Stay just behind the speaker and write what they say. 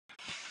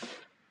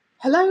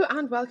Hello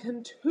and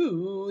welcome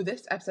to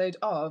this episode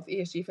of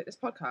ESG Fitness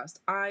Podcast.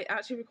 I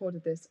actually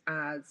recorded this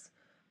as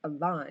a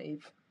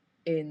live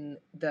in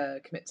the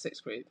Commit to 6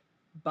 group,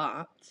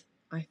 but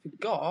I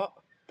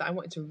forgot that I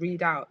wanted to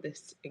read out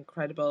this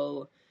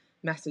incredible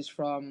message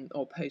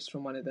post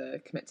from one of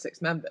the Commit to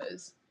 6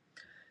 members.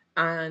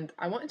 And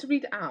I wanted to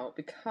read it out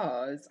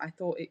because I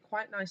thought it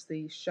quite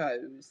nicely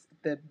shows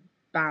the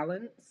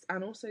balance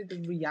and also the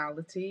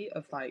reality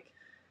of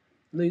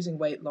losing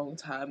weight long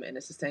term in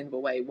a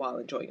sustainable way while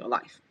enjoying your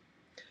life.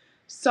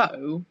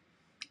 So,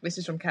 this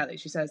is from Kelly.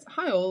 She says,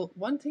 "Hi all,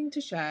 wanting to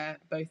share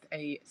both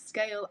a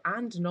scale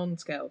and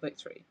non-scale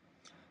victory.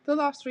 For the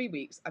last 3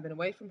 weeks, I've been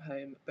away from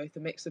home, both a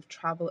mix of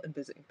travel and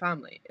visiting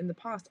family. In the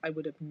past, I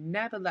would have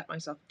never let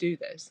myself do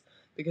this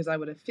because I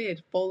would have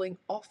feared falling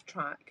off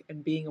track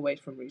and being away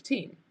from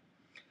routine.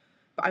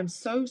 But I'm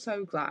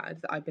so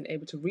glad that I've been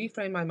able to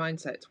reframe my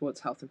mindset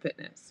towards health and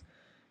fitness,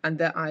 and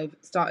that I've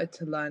started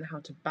to learn how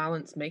to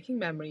balance making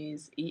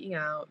memories, eating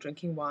out,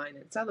 drinking wine,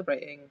 and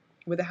celebrating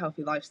with a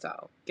healthy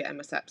lifestyle, getting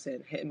my steps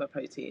in, hitting my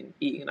protein,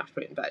 eating enough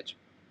fruit and veg.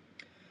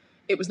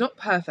 It was not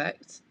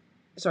perfect.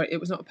 It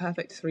was not a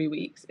perfect 3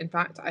 weeks. In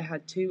fact, I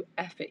had 2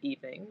 effort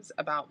evenings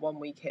about 1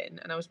 week in,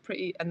 and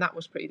that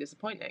was pretty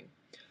disappointing.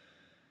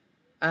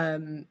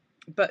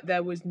 But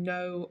there was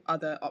no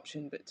other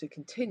option but to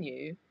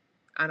continue,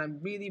 and I'm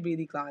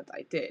really glad that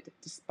I did,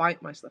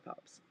 despite my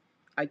slip-ups.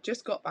 I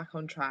just got back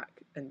on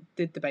track and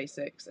did the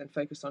basics and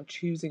focused on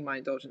choosing my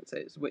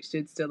indulgences, which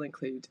did still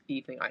include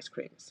evening ice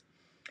creams.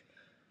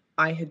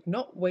 I had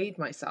not weighed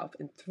myself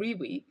in 3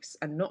 weeks,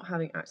 and not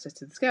having access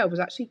to the scale was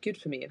actually good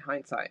for me in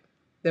hindsight.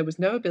 There was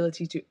no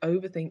ability to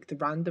overthink the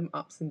random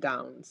ups and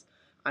downs.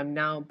 I'm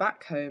now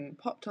back home,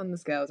 popped on the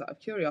scales out of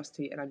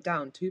curiosity, and I'm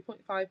down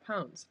 2.5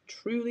 pounds.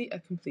 Truly a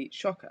complete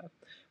shocker.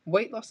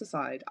 Weight loss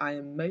aside, I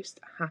am most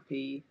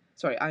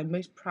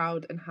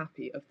proud and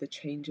happy of the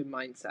change in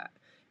mindset,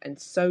 and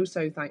so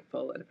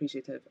thankful and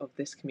appreciative of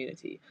this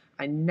community.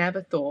 I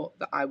never thought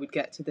that I would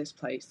get to this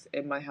place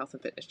in my health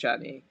and fitness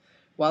journey.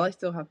 While I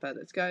still have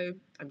further to go,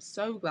 I'm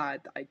so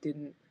glad that I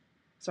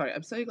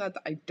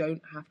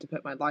don't have to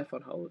put my life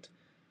on hold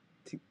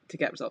to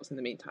get results in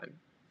the meantime."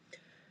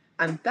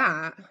 And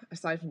that,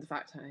 aside from the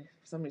fact I,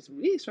 for some reason,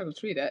 really struggled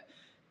to read it,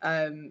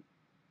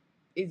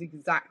 is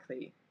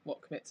exactly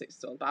what Commit 6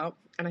 is all about.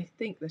 And I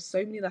think there's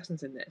so many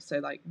lessons in this.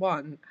 So,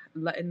 one,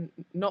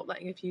 not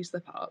letting a few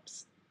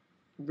slip-ups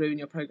ruin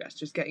your progress,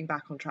 just getting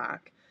back on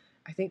track.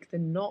 I think the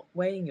not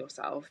weighing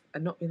yourself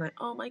and not being like,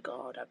 oh my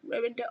God, I've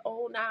ruined it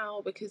all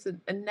now, because an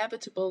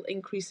inevitable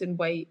increase in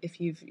weight if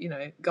you've,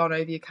 gone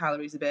over your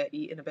calories a bit,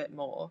 eaten a bit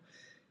more,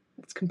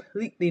 it's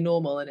completely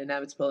normal and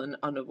inevitable and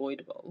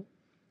unavoidable.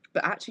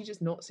 But actually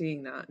just not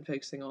seeing that and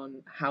focusing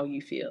on how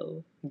you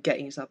feel,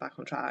 getting yourself back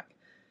on track,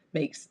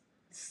 makes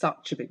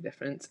such a big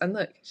difference. And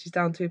look, she's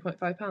down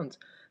 2.5 pounds.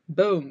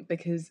 Boom,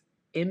 because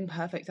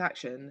imperfect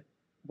action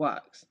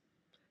works.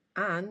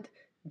 And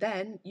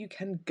then you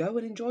can go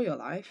and enjoy your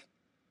life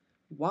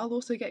while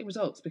also getting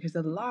results, because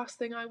the last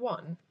thing I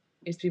want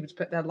is people to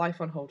put their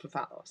life on hold for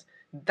fat loss.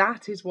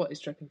 That is what is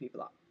tripping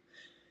people up.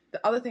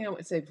 The other thing I want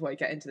to say before I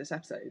get into this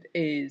episode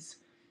is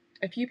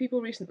a few people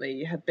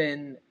recently have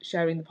been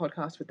sharing the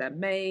podcast with their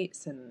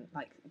mates and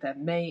their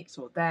mates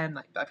or them.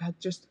 I've had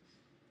just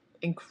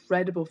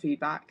incredible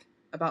feedback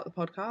about the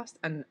podcast,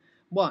 and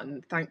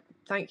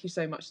thank you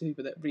so much to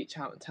people that reach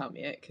out and tell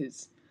me it,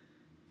 because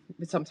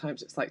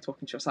sometimes it's like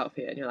talking to yourself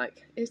here and you're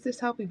like, is this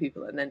helping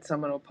people? And then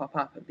someone will pop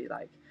up and be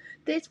like,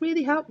 this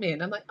really helped me,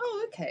 and I'm like,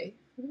 oh, okay,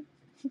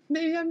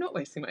 maybe I'm not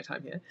wasting my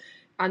time here.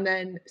 And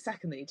then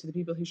secondly, to the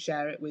people who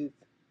share it with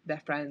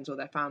their friends or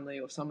their family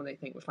or someone they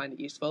think would find it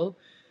useful,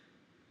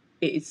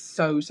 it is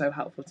so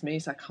helpful to me.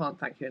 So I can't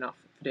thank you enough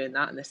for doing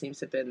that, and there seems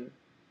to have been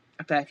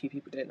a fair few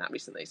people doing that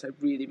recently, so I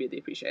really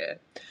appreciate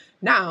it.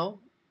 Now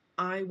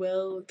I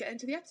will get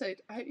into the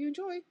episode. I hope you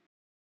enjoy.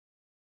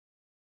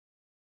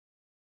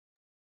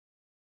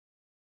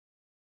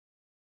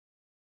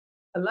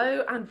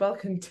 Hello and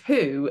welcome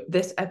to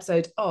this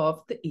episode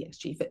of the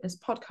ESG Fitness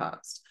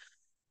Podcast.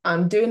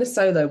 I'm doing a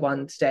solo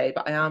one today,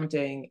 but I am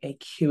doing a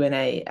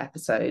Q&A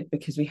episode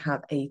because we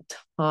have a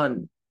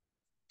ton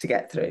to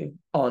get through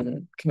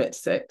on Commit to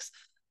 6.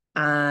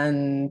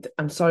 And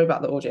I'm sorry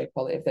about the audio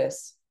quality of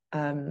this.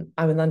 I'm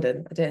in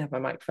London. I don't have my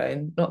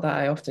microphone. Not that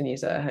I often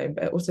use it at home,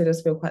 but it also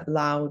does feel quite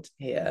loud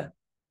here.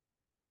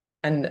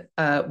 And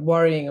a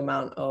worrying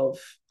amount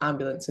of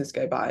ambulances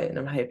go by, and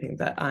I'm hoping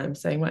that I'm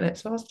staying right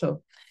next to a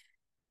hospital.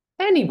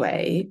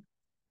 Anyway,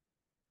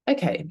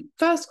 okay,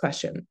 first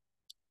question.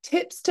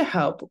 Tips to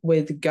help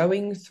with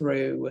going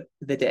through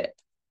the dip.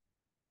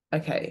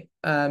 Okay,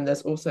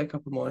 there's also a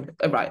couple more.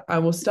 Right, I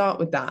will start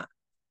with that.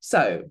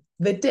 So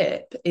the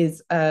dip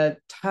is a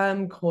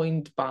term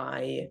coined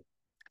by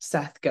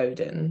Seth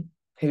Godin,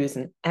 who is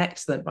an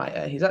excellent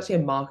writer. He's actually a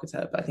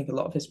marketer, but I think a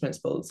lot of his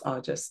principles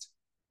are just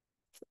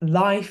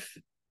life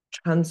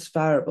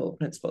transferable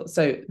principles.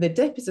 So the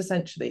dip is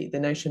essentially the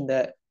notion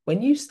that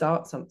when you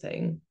start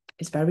something,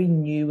 it's very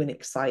new and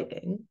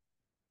exciting,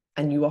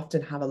 and you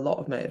often have a lot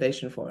of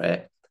motivation for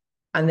it.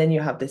 And then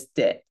you have this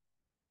dip.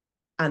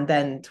 And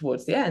then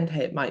towards the end,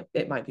 hey, it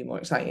might be more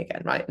exciting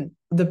again, right? And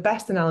the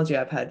best analogy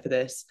I've heard for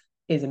this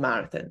is a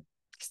marathon.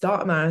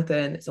 Start a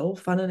marathon, it's all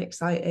fun and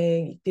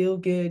exciting, you feel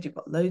good, you've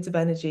got loads of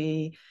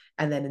energy,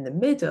 and then in the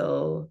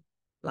middle,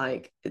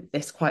 like,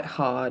 it's quite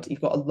hard,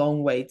 you've got a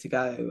long way to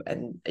go,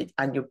 and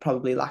you're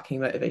probably lacking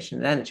motivation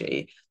and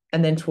energy.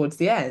 And then towards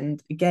the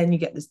end, again, you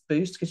get this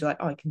boost because you're like,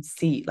 oh, I can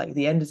see, like,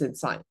 the end is in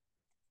sight.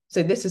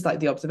 So this is like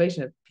the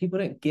observation of people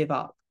don't give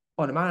up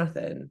on a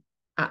marathon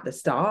at the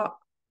start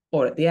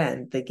or at the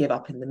end, they give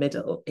up in the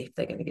middle if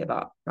they're going to give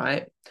up,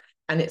 right?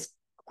 And it's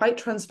quite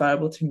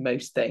transferable to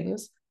most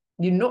things.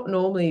 People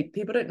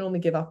don't normally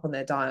give up on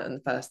their diet in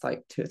the first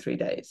like 2 or 3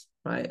 days,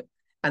 right?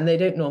 And they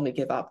don't normally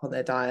give up on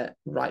their diet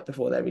right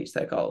before they reach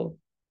their goal.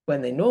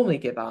 When they normally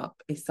give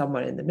up is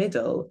somewhere in the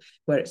middle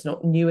where it's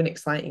not new and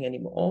exciting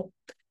anymore.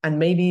 And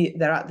maybe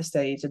they're at the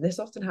stage, and this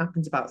often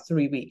happens about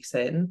 3 weeks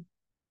in,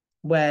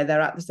 where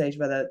they're at the stage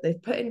where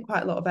they've put in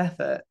quite a lot of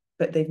effort,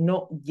 but they've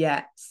not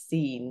yet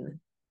seen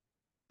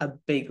a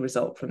big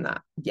result from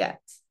that yet.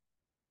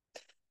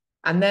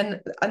 And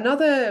then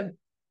another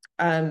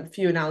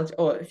few analogies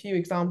or a few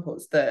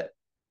examples that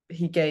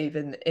he gave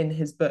in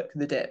his book,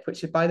 The Dip,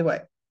 which, by the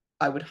way,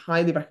 I would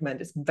highly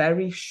recommend. It's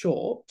very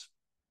short,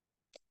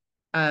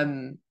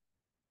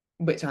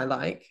 which I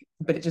like,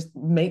 but it just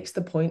makes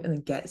the point and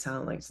then gets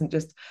out. Like, it's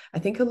just, I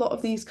think a lot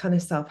of these kind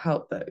of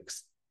self-help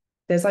books,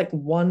 there's like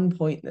one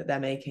point that they're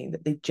making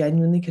that they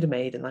genuinely could have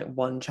made in like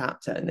one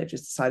chapter, and they've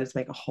just decided to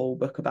make a whole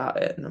book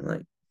about it. And I'm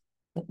like,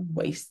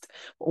 waste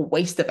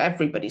of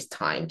everybody's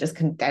time, just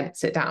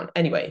condense it down.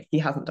 Anyway, he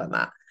hasn't done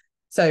that.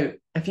 So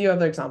a few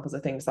other examples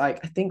of things, like,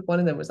 I think one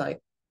of them was like,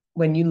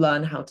 when you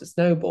learn how to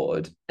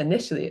snowboard,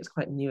 initially it's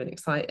quite new and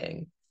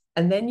exciting,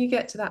 and then you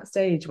get to that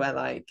stage where,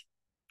 like,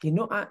 you're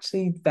not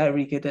actually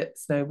very good at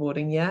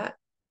snowboarding yet,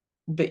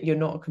 but you're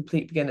not a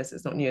complete beginner, so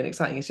it's not new and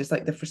exciting. It's just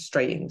like the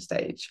frustrating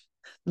stage,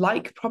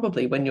 like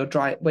probably when you're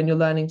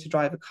learning to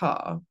drive a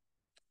car,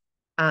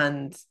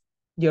 and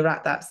you're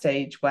at that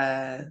stage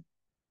where,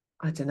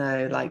 I don't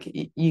know, like,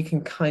 you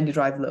can kind of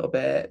drive a little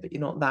bit, but you're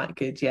not that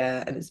good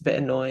yet, and it's a bit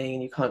annoying,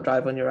 and you can't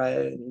drive on your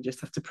own, and you just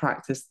have to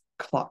practice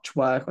clutch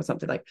work or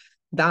something. Like,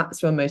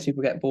 that's when most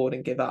people get bored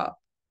and give up,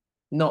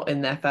 not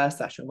in their first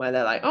session where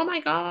they're like, oh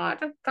my God,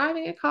 I'm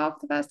driving a car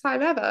for the first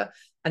time ever,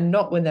 and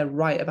not when they're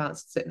right about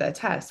to sit their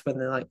test, when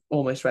they're like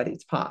almost ready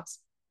to pass.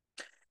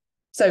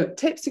 So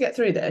tips to get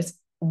through this,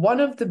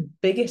 one of the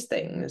biggest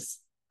things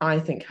I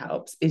think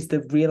helps is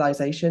the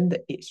realization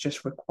that it's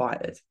just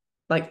required.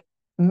 Like,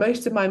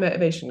 most of my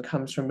motivation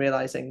comes from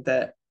realizing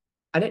that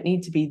I don't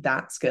need to be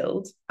that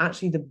skilled.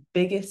 Actually, the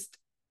biggest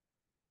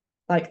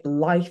like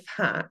life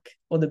hack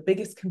or the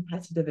biggest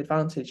competitive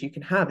advantage you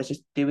can have is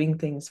just doing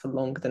things for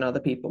longer than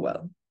other people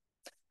will.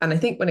 And I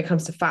think when it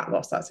comes to fat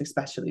loss, that's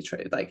especially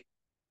true. Like,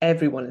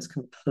 everyone is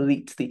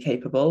completely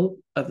capable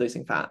of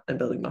losing fat and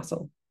building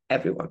muscle.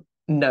 Everyone,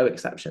 no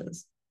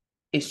exceptions.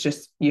 It's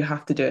just you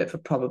have to do it for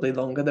probably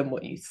longer than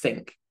what you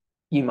think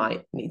you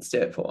might need to do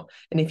it for.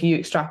 And if you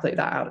extrapolate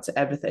that out to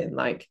everything,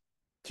 like,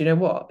 do you know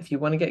what? If you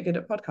want to get good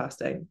at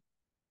podcasting,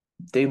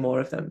 do more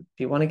of them.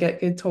 If you want to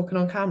get good talking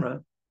on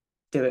camera,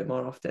 do it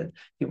more often.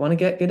 If you want to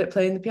get good at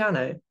playing the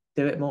piano,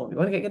 do it more. If you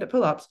want to get good at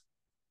pull-ups,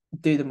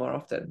 do them more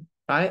often,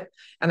 right?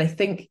 And I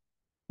think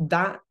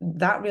that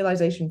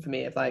realization for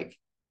me of like,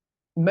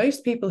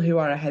 most people who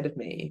are ahead of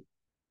me,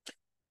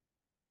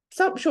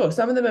 some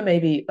of them are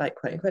maybe like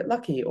quote unquote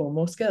lucky or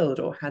more skilled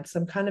or had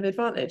some kind of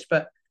advantage,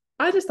 but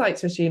I just like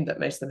to assume that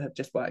most of them have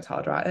just worked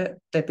harder at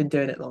it. They've been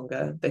doing it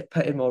longer, they've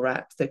put in more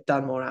reps, they've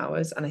done more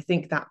hours, and I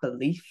think that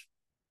belief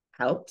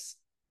helps.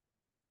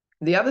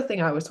 The other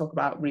thing I always talk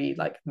about, really,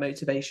 like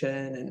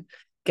motivation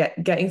and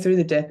getting through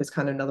the dip, is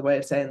kind of another way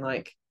of saying,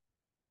 like,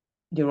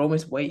 you're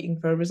almost waiting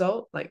for a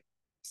result. Like,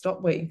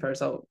 stop waiting for a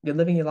result. You're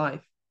living your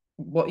life.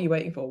 What are you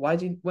waiting for?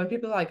 When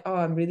people are like, oh,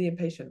 I'm really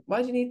impatient,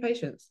 why do you need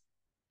patience?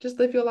 Just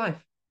live your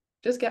life.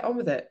 Just get on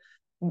with it.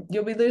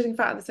 You'll be losing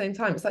fat at the same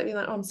time. It's like being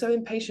like, oh, I'm so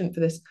impatient for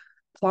this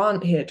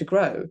plant here to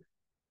grow.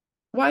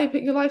 Why are you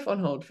putting your life on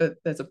hold for,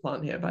 there's a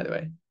plant here, by the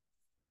way.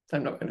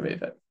 I'm not going to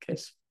move it in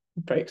case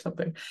it breaks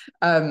something.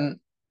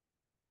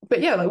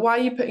 But yeah, like, why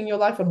are you putting your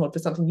life on hold for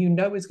something you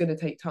know is going to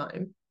take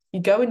time? You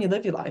go and you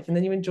live your life, and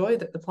then you enjoy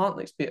that the plant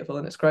looks beautiful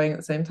and it's growing at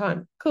the same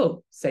time.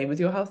 Cool. Same with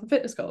your health and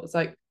fitness goals.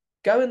 Like,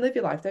 go and live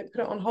your life. Don't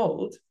put it on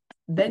hold.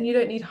 Then you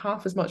don't need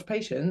half as much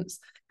patience.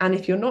 And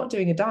if you're not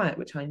doing a diet,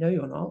 which I know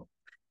you're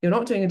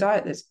not doing a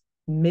diet that's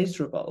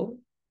miserable,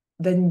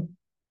 then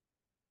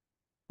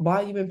why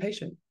are you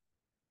impatient?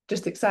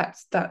 Just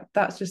accept that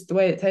that's just the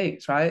way it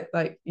takes, right?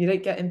 Like, you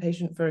don't get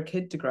impatient for a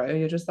kid to grow.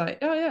 You're just like,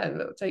 oh yeah,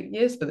 it'll take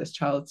years for this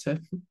child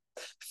to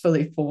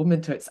fully form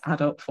into its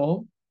adult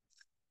form.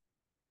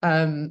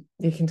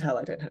 You can tell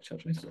I don't have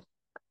children.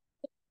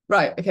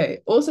 Right, okay.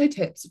 Also,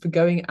 tips for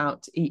going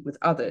out to eat with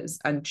others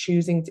and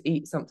choosing to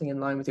eat something in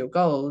line with your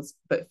goals,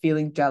 but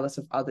feeling jealous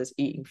of others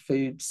eating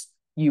foods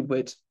you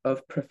would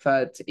have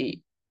preferred to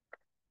eat.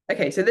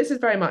 Okay, so this is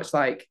very much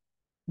like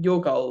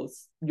your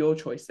goals, your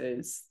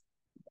choices,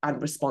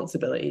 and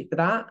responsibility for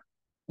that.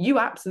 You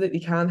absolutely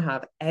can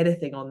have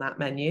anything on that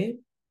menu,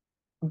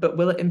 But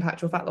will it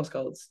impact your fat loss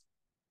goals?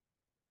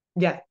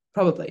 Yeah,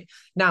 probably.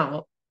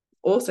 Now,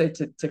 also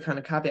to kind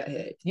of caveat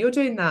here, if you're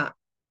doing that,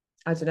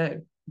 I don't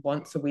know,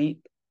 once a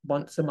week,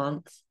 once a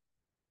month,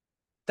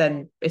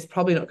 then it's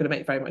probably not going to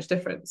make very much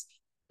difference.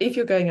 If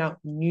you're going out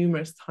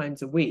numerous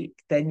times a week,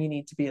 then you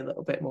need to be a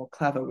little bit more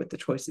clever with the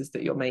choices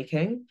that you're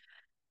making.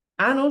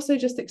 And also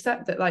just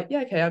accept that, like,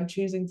 yeah, okay, I'm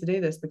choosing to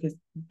do this because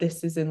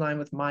this is in line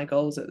with my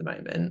goals at the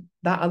moment.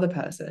 That other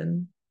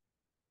person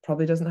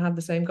probably doesn't have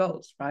the same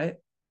goals, right?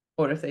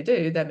 Or if they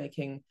do, they're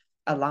making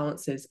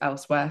allowances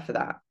elsewhere for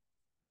that.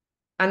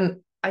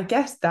 And I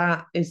guess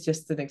that is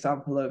just an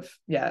example of,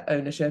 yeah,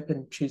 ownership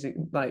and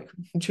choosing, like,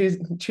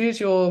 choose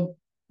your,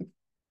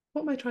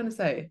 what am I trying to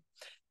say?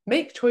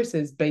 Make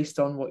choices based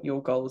on what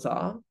your goals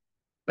are.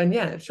 And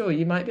yeah, sure,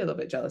 you might be a little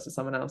bit jealous of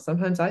someone else.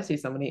 Sometimes I see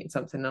someone eating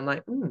something and I'm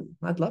like,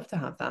 I'd love to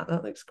have that.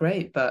 That looks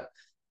great. But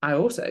I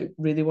also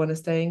really want to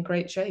stay in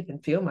great shape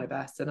and feel my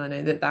best. And I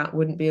know that that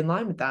wouldn't be in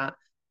line with that.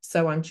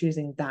 So I'm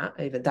choosing that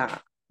over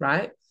that,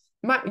 right?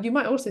 You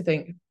might also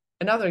think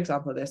another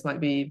example of this might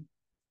be,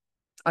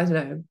 I don't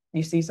know,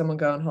 you see someone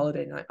go on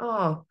holiday and you're like,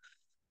 oh,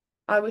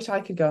 I wish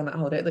I could go on that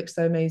holiday. It looks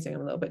so amazing.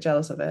 I'm a little bit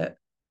jealous of it.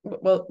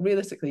 Well,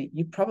 realistically,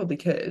 you probably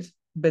could,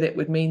 but it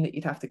would mean that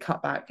you'd have to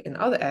cut back in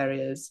other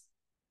areas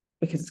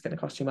because it's going to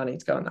cost you money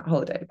to go on that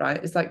holiday,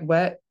 right? It's like,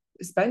 where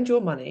spend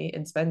your money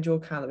and spend your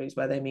calories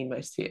where they mean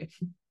most to you.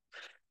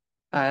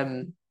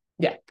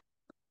 Yeah.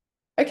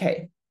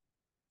 Okay.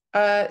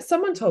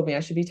 Someone told me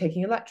I should be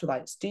taking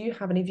electrolytes. Do you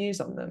have any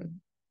views on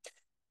them?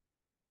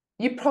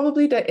 You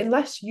probably don't,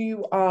 unless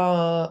you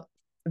are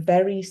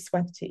very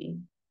sweaty,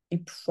 you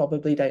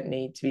probably don't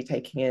need to be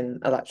taking in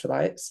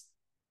electrolytes.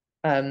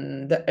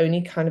 The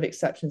only kind of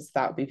exceptions to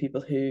that would be people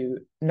who,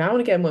 now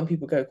and again, when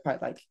people go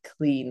quite like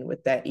clean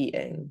with their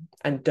eating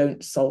and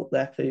don't salt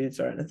their foods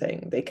or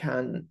anything, they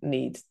can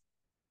need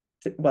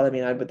to, well, I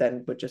mean, I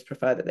would just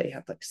prefer that they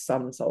have like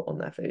some salt on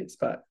their foods,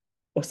 but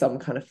or some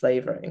kind of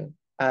flavoring.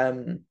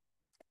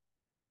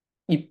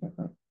 You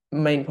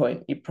main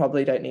point, you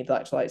probably don't need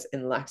electrolytes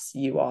unless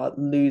you are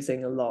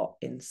losing a lot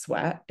in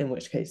sweat, in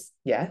which case,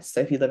 yes. So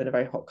if you live in a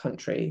very hot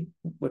country,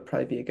 would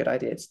probably be a good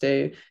idea to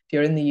do. If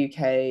you're in the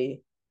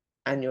UK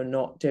and you're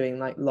not doing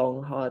like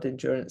long, hard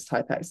endurance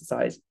type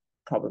exercise,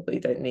 probably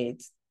don't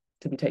need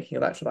to be taking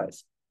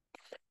electrolytes.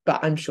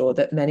 But I'm sure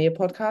that many a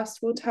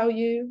podcast will tell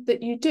you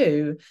that you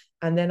do.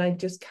 And then I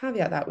just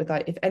caveat that with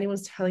like, if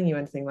anyone's telling you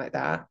anything like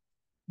that,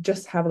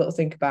 just have a little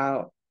think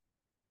about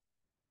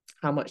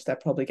how much they're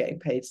probably getting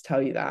paid to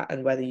tell you that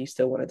and whether you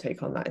still want to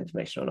take on that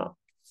information or not.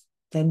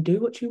 Then do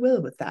what you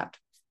will with that.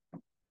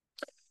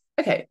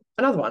 Okay,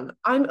 another one.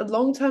 I'm a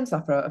long-term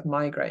sufferer of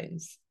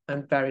migraines.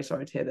 I'm very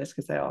sorry to hear this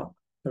because they are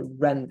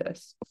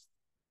horrendous.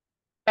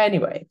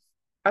 Anyway,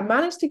 I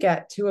managed to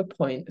get to a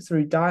point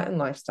through diet and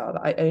lifestyle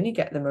that I only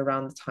get them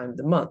around the time of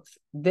the month.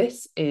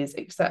 This is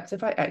except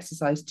if I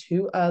exercise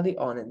too early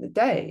on in the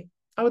day.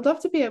 I would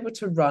love to be able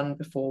to run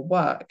before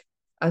work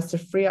as to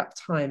free up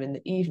time in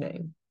the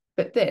evening.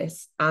 But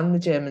this and the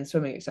gym and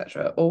swimming,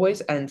 etc.,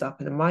 always ends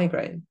up in a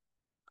migraine.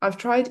 I've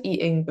tried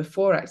eating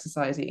before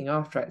exercise, eating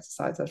after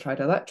exercise. I've tried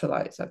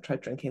electrolytes. I've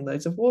tried drinking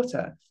loads of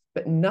water,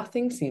 but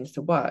nothing seems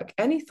to work.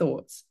 Any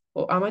thoughts?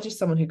 Or am I just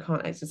someone who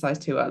can't exercise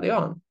too early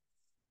on?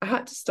 I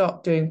had to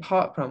stop doing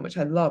parkrun, which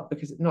I love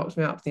because it knocked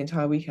me out for the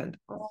entire weekend.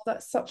 Oh,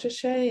 that's such a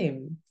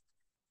shame.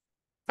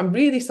 I'm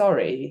really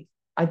sorry.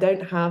 I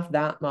don't have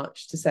that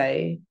much to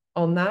say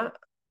on that.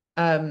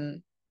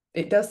 Um,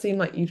 it does seem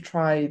like you've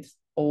tried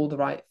all the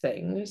right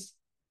things.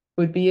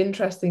 Would be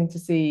interesting to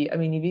see. I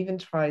mean, you've even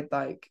tried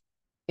like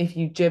if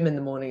you gym in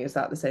the morning, is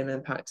that the same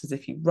impact as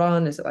if you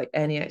run? Is it like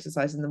any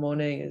exercise in the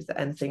morning? Is there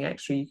anything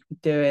extra you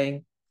could be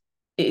doing?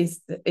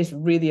 It's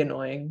really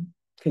annoying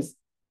because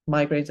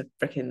migraines are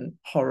freaking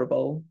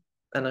horrible,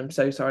 and I'm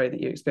so sorry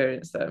that you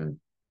experienced them.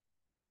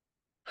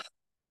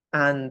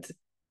 And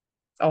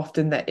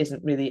often there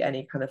isn't really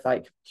any kind of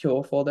like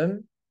cure for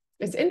them.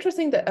 It's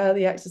interesting that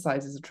early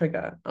exercise is a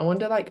trigger. I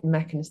wonder like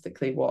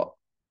mechanistically what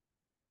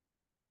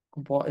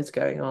is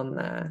going on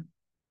there.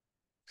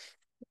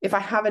 If I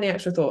have any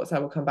extra thoughts, I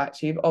will come back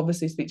to you. But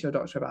obviously, speak to your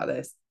doctor about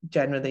this.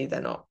 Generally,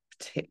 they're not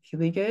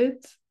particularly good.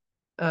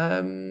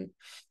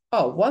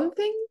 One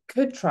thing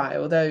could try,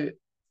 although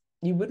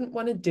you wouldn't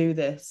want to do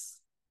this.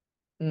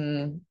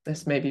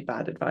 This may be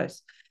bad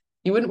advice.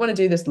 You wouldn't want to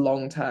do this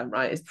long term,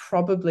 right? It's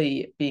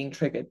probably being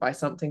triggered by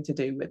something to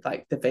do with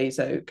like the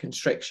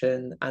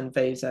vasoconstriction and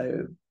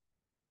vaso.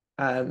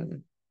 Why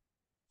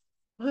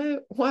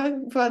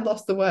have I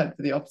lost the word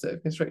for the opposite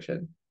of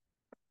constriction?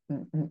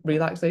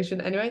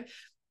 Relaxation, anyway,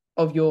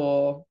 of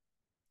your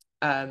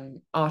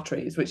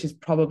arteries, which is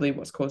probably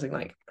what's causing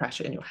like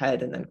pressure in your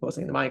head and then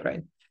causing the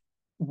migraine.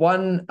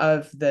 One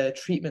of the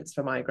treatments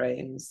for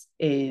migraines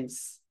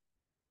is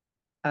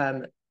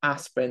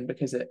aspirin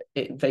because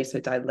it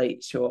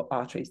vasodilates your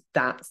arteries.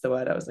 That's the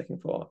word I was looking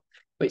for,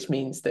 which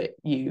means that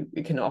you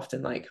can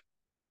often like,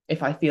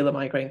 if I feel a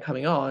migraine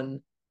coming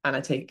on and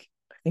I think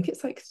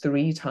it's like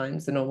 3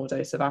 times the normal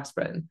dose of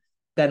aspirin,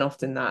 then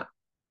often that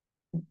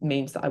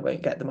means that I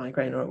won't get the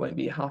migraine or it won't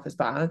be half as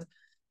bad.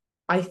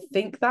 I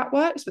think that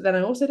works, but then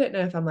I also don't know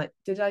if I'm like,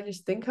 did I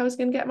just think I was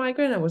going to get a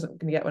migraine? I wasn't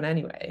going to get one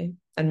anyway.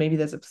 And maybe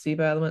there's a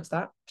placebo element to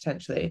that,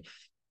 potentially.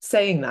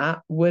 Saying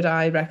that, would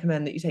I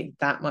recommend that you take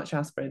that much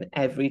aspirin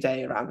every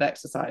day around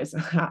exercise?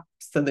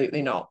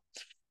 Absolutely not.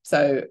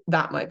 So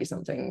that might be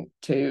something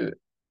to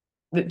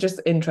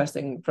just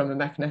interesting from a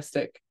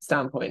mechanistic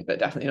standpoint, but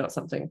definitely not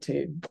something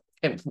to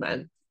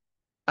implement.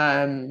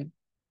 And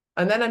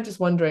then I'm just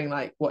wondering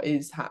like what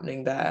is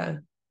happening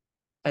there.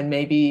 And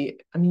maybe,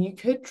 I mean, you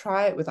could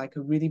try it with like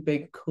a really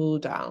big cool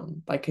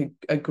down, like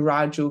a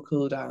gradual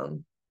cool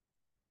down.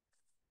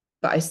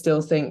 But I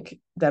still think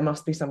there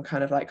must be some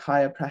kind of like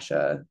higher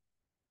pressure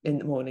in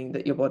the morning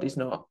that your body's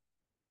not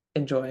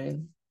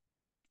enjoying,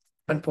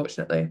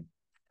 unfortunately.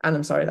 And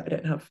I'm sorry that I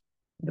don't have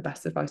the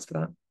best advice for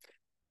that.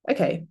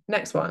 Okay,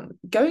 next one.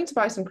 Going to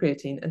buy some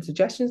creatine and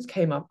suggestions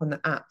came up on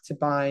the app to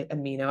buy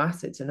amino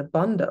acids in a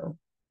bundle.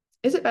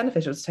 Is it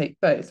beneficial to take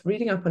both?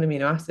 Reading up on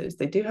amino acids,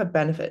 they do have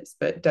benefits,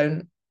 but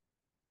don't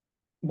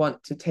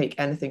want to take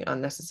anything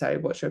unnecessary.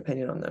 What's your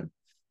opinion on them?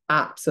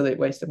 Absolute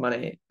waste of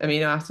money.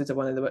 Amino acids are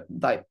one of the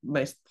like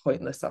most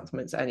pointless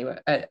supplements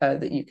anywhere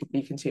that you could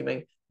be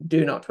consuming.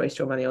 Do not waste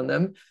your money on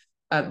them.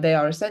 They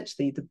are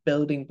essentially the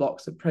building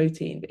blocks of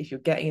protein. But if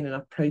you're getting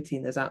enough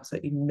protein, there's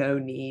absolutely no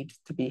need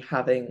to be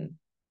having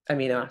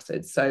amino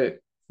acids. So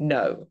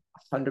no,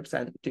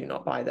 100% do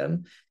not buy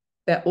them.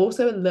 They're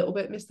also a little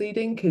bit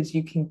misleading because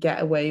you can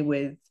get away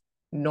with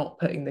not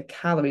putting the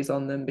calories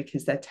on them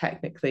because they're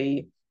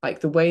technically like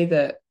the way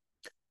that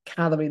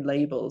calorie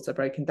labels are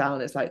broken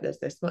down is like there's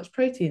this much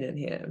protein in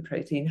here, and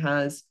protein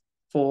has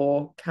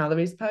 4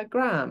 calories per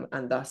gram,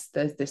 and thus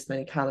there's this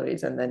many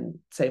calories, and then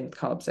same with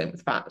carbs, same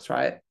with fats,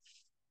 right?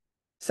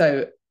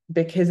 So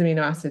because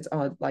amino acids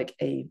are like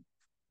a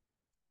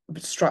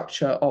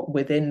structure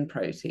within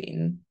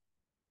protein,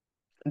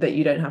 that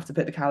you don't have to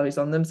put the calories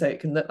on them, so it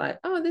can look like,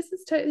 oh, this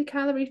is totally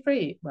calorie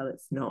free. Well,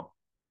 it's not.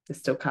 There's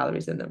still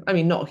calories in them. I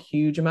mean, not a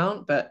huge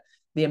amount, but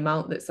the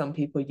amount that some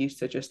people used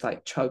to just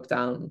like chug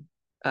down,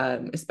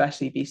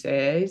 especially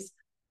BCAAs,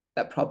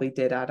 that probably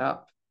did add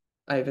up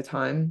over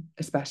time,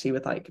 especially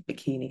with like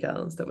bikini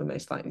girls that were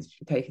most likely to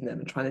be taking them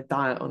and trying to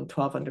diet on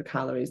 1,200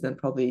 calories and then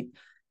probably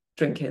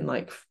drinking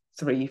like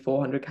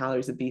 300-400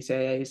 calories of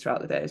BCAAs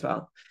throughout the day as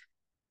well.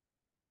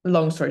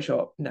 Long story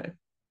short, no.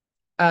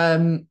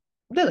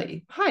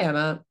 Lily, hi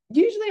Emma.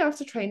 Usually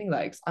after training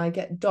legs, I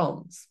get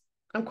DOMS.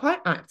 I'm quite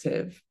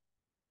active,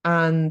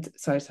 and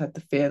so I just had the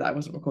fear that I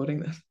wasn't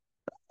recording this.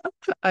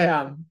 I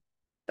am.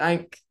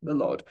 Thank the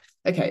Lord.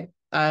 Okay.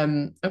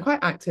 I'm quite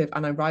active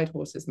and I ride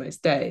horses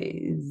most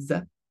days.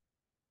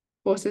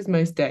 Horses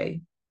most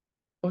day.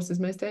 Horses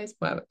most days?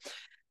 Whatever.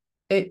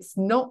 It's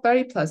not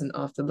very pleasant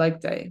after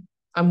leg day.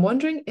 I'm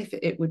wondering if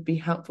it would be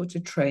helpful to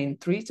train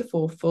 3 to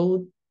 4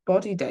 full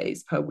body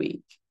days per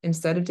week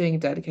instead of doing a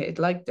dedicated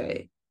leg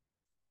day.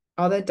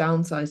 Are there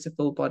downsides to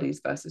full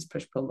bodies versus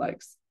push-pull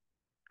legs?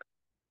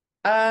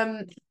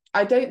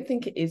 I don't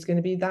think it is going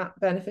to be that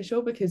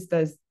beneficial because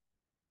there's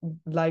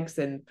legs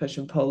in push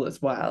and pull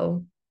as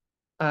well.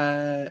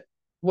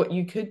 What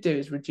you could do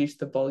is reduce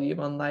the volume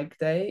on leg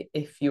day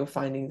if you're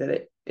finding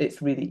that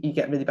it's really, you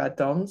get really bad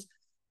DOMs.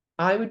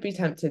 I would be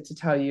tempted to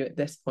tell you at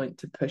this point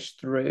to push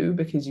through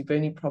because you've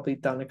only probably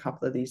done a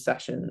couple of these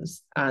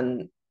sessions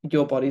and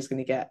your body's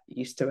going to get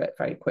used to it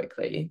very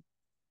quickly.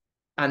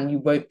 And you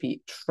won't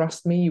be,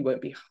 trust me, you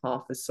won't be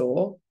half as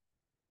sore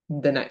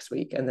the next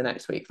week and the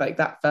next week. Like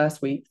that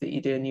first week that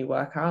you do a new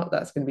workout,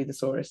 that's going to be the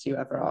sorest you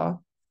ever are.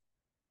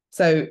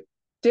 So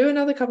do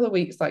another couple of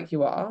weeks like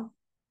you are.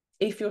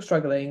 If you're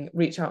struggling,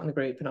 reach out in the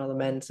group and I'll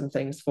amend some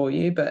things for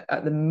you. But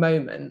at the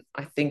moment,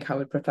 I think I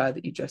would prefer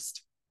that you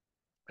just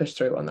push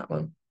through on that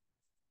one.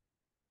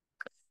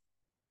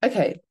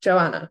 Okay,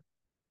 Joanna.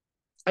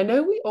 I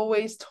know we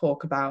always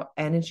talk about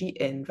energy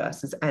in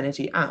versus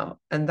energy out,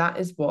 and that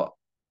is what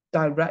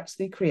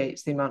directly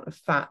creates the amount of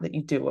fat that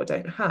you do or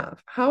don't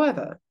have.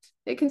 However,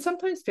 it can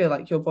sometimes feel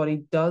like your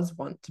body does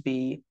want to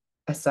be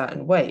a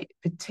certain weight,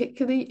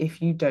 particularly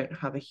if you don't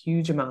have a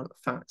huge amount of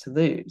fat to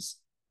lose.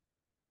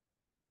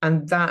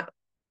 And that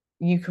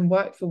you can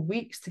work for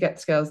weeks to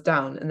get scales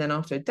down. And then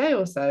after a day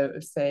or so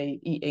of, say,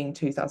 eating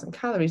 2,000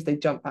 calories, they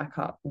jump back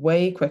up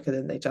way quicker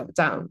than they jump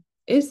down.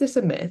 Is this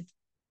a myth?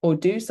 Or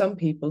do some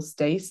people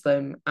stay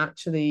slim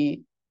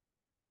actually,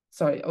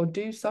 or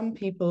do some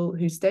people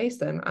who stay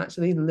slim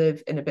actually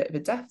live in a bit of a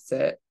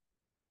deficit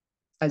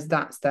as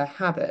that's their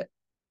habit?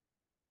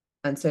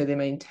 And so they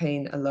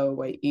maintain a lower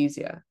weight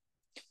easier?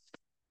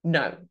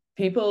 No,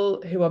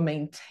 people who are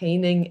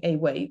maintaining a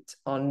weight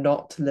are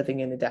not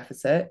living in a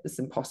deficit. It's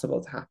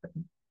impossible to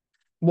happen.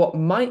 What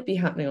might be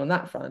happening on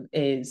that front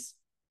is,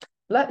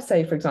 let's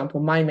say, for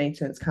example, my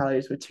maintenance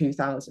calories were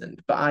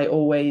 2,000, but I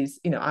always,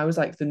 I was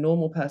like the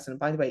normal person.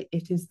 By the way,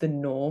 it is the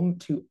norm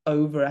to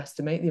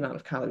overestimate the amount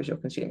of calories you're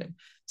consuming.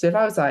 So if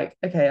I was like,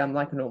 okay, I'm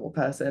like a normal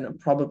person, I'm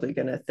probably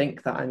going to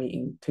think that I'm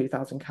eating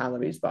 2,000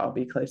 calories, but I'll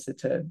be closer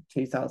to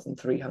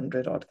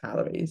 2,300 odd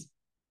calories.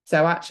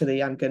 So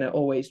actually, I'm going to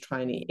always try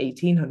and eat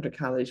 1,800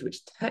 calories,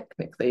 which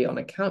technically on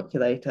a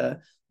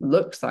calculator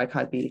looks like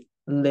I'd be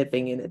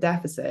living in a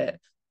deficit.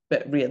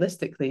 but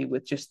realistically,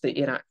 with just the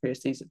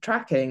inaccuracies of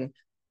tracking,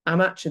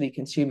 I'm actually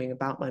consuming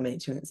about my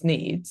maintenance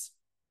needs.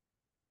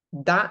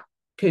 That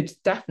could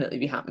definitely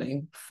be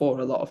happening for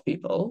a lot of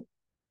people.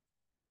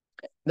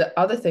 The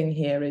other thing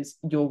here is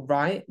you're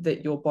right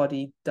that your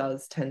body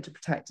does tend to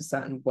protect a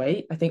certain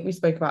weight. I think we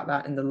spoke about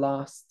that in the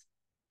last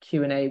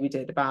Q&A we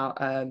did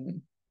about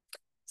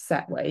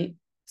set weight.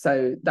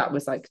 So that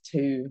was like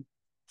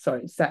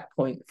set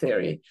point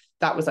theory.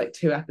 That was like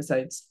 2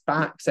 episodes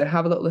back. So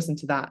have a little listen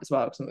to that as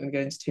well, because I'm not going to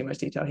go into too much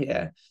detail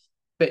here.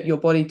 But your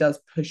body does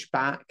push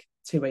back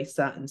to a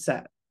certain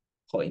set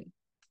point.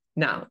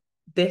 Now,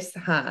 this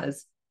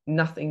has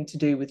nothing to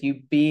do with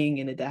you being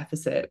in a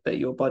deficit, but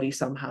your body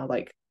somehow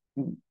like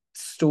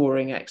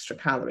storing extra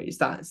calories.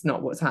 That's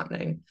not what's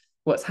happening.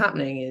 What's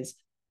happening is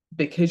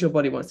because your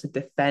body wants to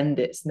defend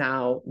its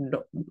now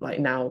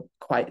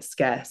quite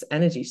scarce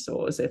energy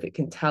source, if it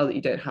can tell that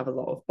you don't have a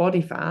lot of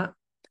body fat,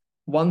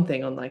 one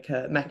thing on like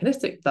a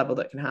mechanistic level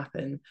that can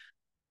happen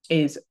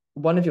is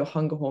one of your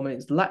hunger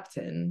hormones,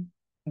 leptin,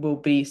 will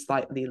be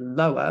slightly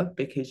lower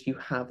because you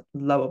have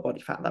lower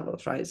body fat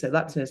levels, right? So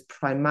leptin is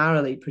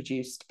primarily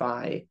produced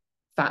by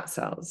fat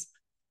cells.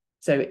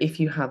 So if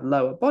you have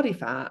lower body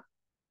fat,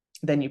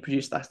 then you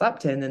produce less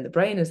leptin, and the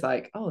brain is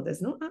like, oh,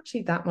 there's not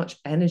actually that much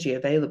energy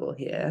available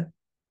here.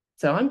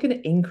 So I'm going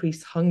to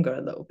increase hunger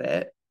a little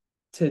bit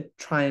to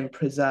try and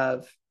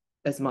preserve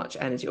as much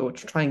energy, or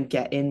to try and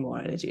get in more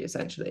energy,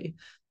 essentially.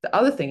 The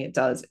other thing it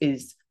does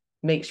is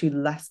makes you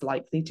less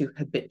likely to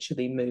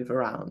habitually move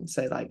around.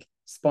 So like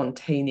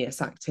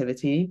spontaneous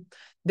activity.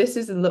 This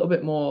is a little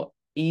bit more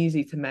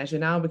easy to measure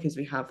now because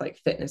we have like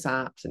fitness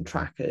apps and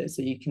trackers,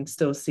 so you can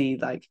still see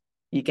like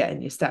you're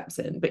getting your steps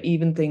in. But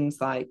even things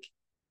like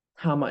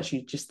how much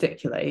you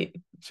gesticulate,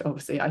 which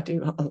obviously I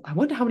do. I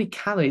wonder how many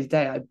calories a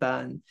day I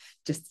burn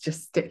just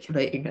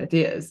gesticulating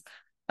ideas.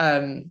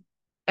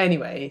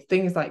 Anyway,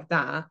 things like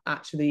that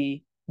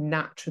actually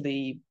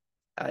naturally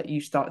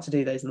you start to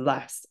do those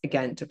less,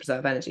 again, to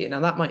preserve energy.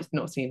 Now that might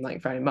not seem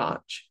like very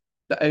much,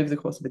 but over the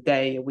course of a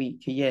day, a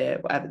week, a year,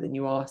 whatever, then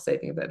you are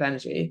saving a bit of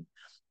energy.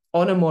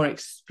 On a more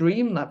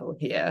extreme level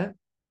here,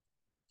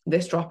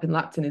 this drop in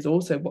leptin is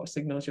also what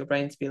signals your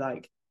brain to be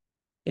like,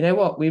 you know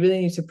what, we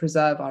really need to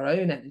preserve our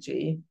own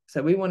energy.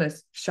 So we want to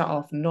shut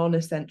off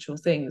non-essential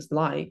things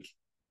like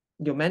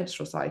your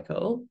menstrual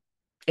cycle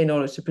in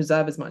order to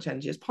preserve as much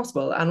energy as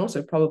possible. And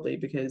also probably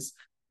because,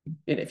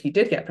 you know, if you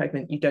did get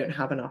pregnant, you don't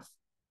have enough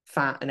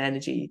fat and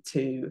energy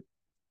to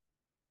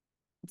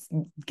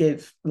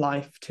give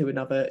life to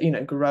another, you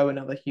know, grow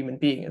another human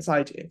being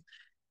inside you.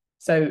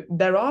 So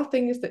there are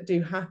things that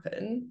do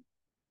happen,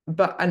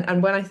 but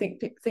and when I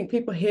think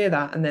people hear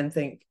that and then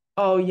think,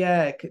 oh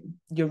yeah,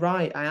 you're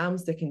right, I am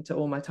sticking to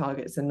all my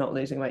targets and not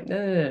losing weight.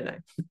 No.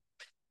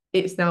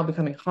 It's now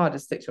becoming harder to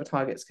stick to your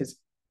targets because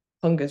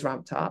hunger's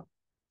ramped up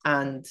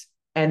and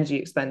energy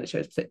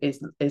expenditure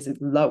is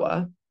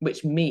lower,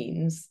 which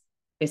means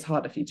it's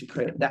harder for you to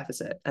create a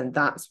deficit. And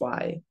that's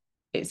why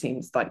it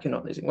seems like you're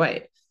not losing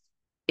weight.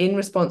 In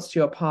response to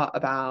your part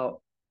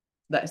about,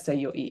 let's say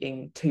you're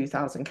eating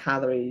 2,000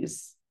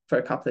 calories for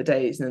a couple of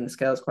days and then the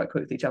scales quite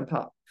quickly jump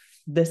up.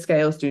 The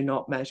scales do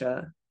not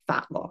measure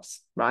fat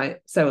loss, right?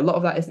 So a lot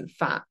of that isn't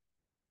fat.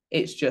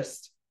 It's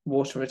just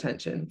water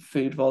retention,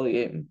 food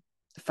volume,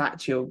 the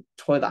fact your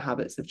toilet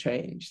habits have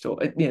changed, or,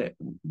 you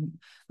know,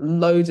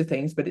 loads of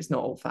things, but it's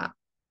not all fat.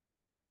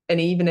 And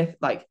even if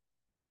like,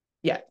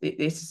 yeah,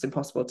 it's just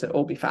impossible to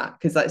all be fat,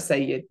 because let's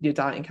say your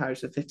dieting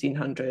calories are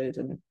 1,500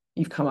 and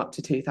you've come up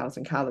to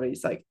 2,000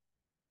 calories, like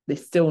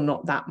there's still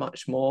not that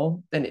much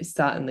more, and it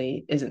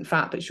certainly isn't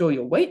fat. But sure,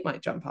 your weight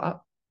might jump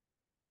up,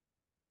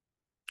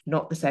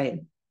 not the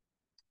same.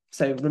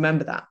 So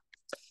remember that.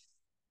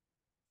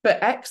 But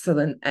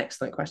excellent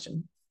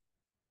question.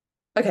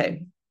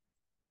 Okay,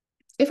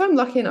 if I'm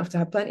lucky enough to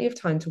have plenty of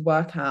time to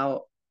work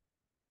out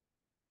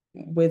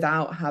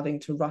without having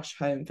to rush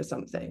home for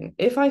something,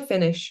 if I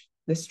finish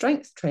the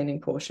strength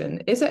training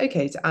portion, is it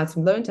okay to add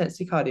some low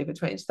intensity cardio for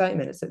 20 to 30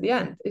 minutes at the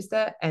end? Is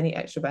there any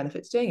extra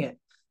benefit to doing it?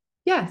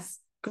 Yes,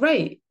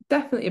 great,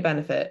 definitely a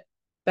benefit.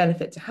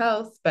 Benefit to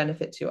health,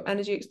 benefit to your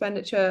energy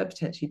expenditure,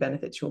 potentially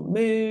benefit to your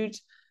mood.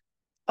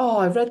 Oh,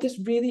 I read this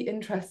really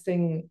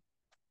interesting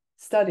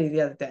study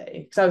the other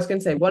day, because I was going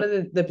to say one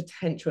of the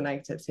potential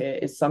negatives here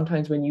is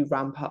sometimes when you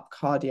ramp up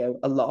cardio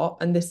a lot,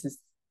 and this is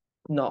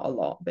not a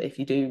lot, but if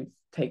you do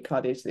take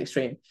cardio to the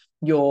extreme,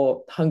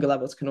 your hunger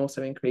levels can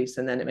also increase,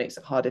 and then it makes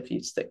it harder for you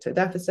to stick to a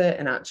deficit.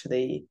 And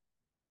actually,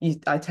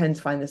 I tend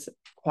to find this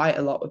quite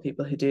a lot with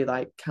people who do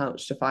like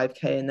couch to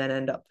 5K and then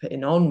end up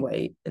putting on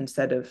weight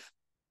instead of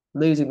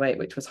losing weight,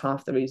 which was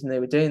half the reason they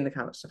were doing the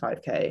couch to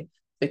 5K,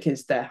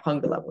 because their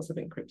hunger levels have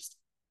increased.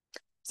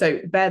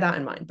 So bear that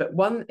in mind. But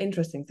one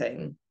interesting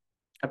thing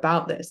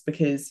about this,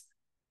 because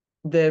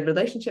the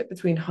relationship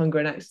between hunger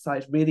and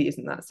exercise really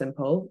isn't that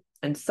simple.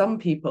 And some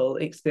people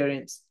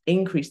experience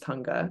increased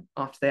hunger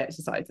after they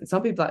exercise, and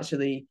some people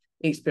actually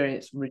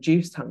experience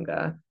reduced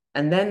hunger.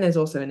 And then there's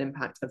also an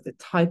impact of the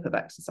type of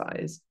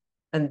exercise.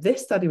 And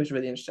this study was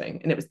really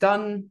interesting. And it was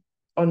done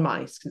on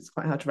mice, because it's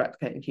quite hard to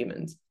replicate in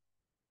humans.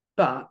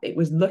 but it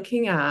was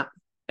looking at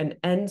an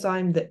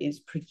enzyme that is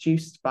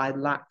produced by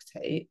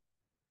lactate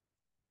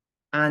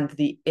and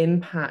the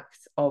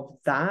impact of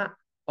that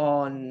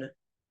on,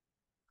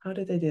 how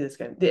did they do this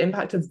again? The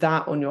impact of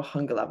that on your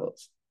hunger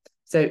levels.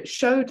 So it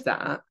showed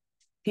that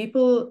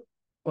people,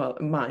 well,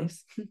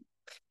 mice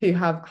who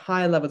have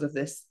higher levels of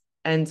this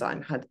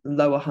enzyme had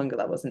lower hunger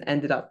levels and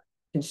ended up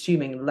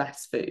consuming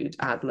less food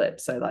ad lib,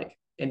 so like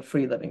in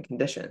free living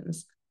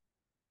conditions.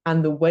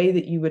 And the way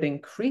that you would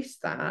increase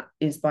that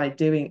is by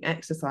doing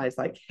exercise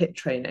like HIIT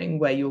training,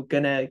 where you're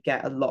gonna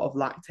get a lot of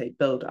lactate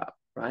buildup,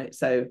 right?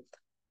 So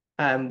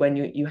when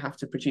you have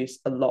to produce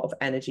a lot of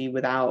energy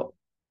without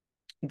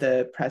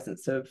the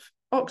presence of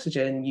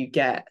oxygen, you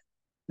get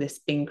this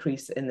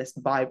increase in this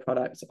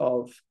byproduct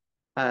of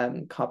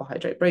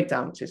carbohydrate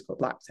breakdown, which is called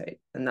lactate,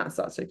 and that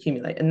starts to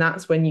accumulate. And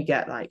that's when you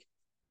get like,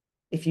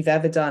 if you've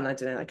ever done, I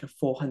don't know, like a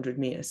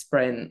 400-meter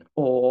sprint,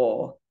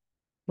 or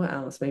what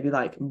else, maybe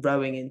like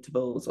rowing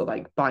intervals or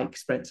like bike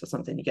sprints or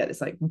something, you get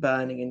this like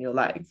burning in your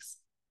legs.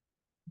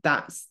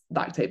 That's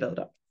lactate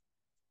buildup.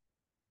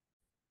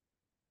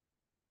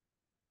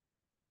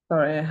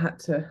 Sorry, I had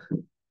to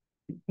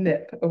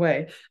nip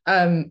away.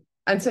 And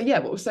so, yeah,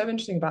 what was so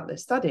interesting about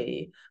this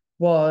study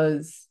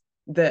was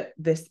that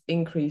this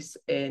increase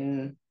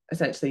in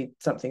essentially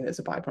something that's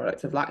a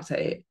byproduct of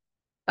lactate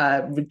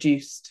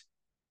reduced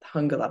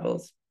hunger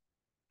levels.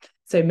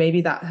 So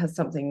maybe that has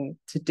something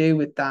to do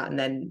with that. And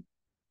then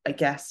I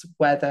guess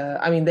whether,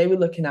 I mean, they were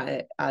looking at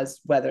it as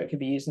whether it could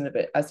be used in a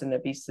bit as an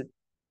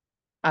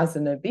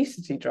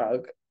obesity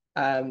drug,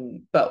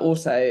 but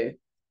also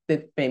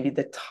maybe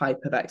the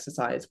type of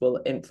exercise will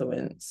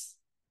influence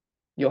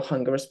your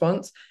hunger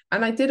response.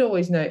 And I did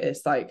always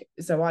notice, like,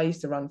 so I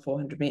used to run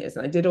 400 meters,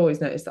 and I did always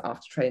notice that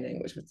after training,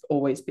 which would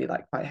always be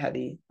like quite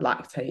heavy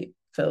lactate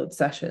filled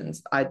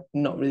sessions, I'd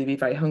not really be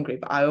very hungry,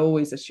 but I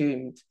always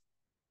assumed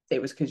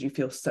it was because you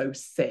feel so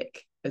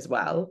sick as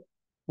well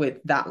with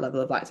that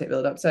level of lactate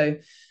buildup. So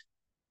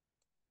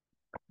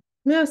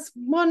yes,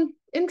 one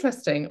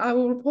interesting. I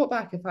will report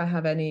back if I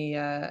have any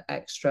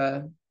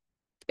extra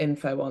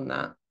info on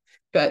that.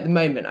 But at the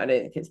moment, I don't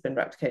think it's been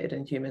replicated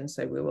in humans,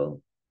 so we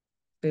will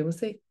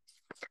see.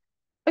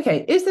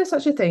 Okay, is there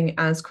such a thing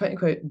as quote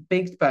unquote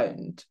big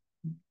boned?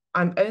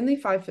 I'm only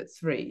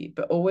 5'3",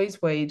 but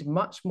always weighed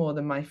much more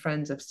than my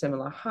friends of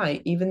similar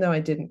height, even though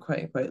I didn't quote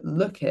unquote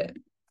look it.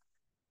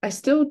 I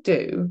still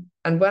do.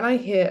 And when I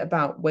hear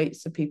about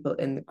weights of people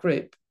in the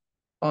group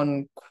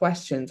on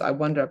questions, I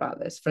wonder about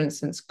this. For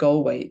instance,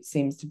 goal weight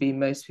seems to be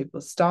most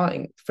people's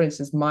starting. For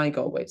instance, my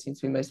goal weight seems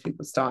to be most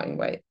people's starting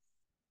weight.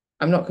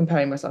 I'm not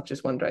comparing myself,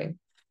 just wondering.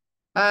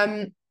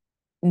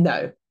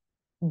 No,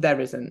 there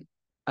isn't.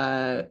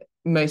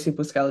 Most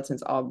people's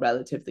skeletons are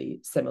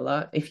relatively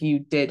similar. If you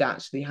did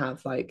actually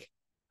have like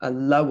a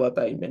lower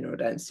bone mineral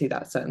density,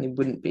 that certainly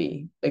wouldn't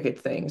be a good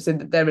thing. So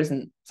there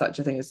isn't such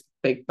a thing as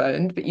big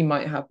boned, but you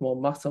might have more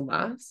muscle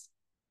mass.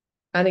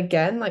 And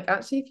again, like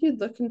actually, if you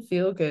look and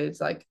feel good,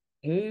 like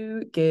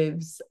who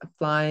gives a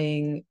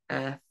flying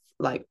F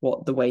like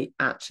what the weight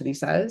actually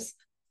says?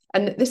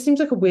 And this seems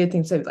like a weird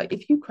thing to say, like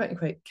if you quote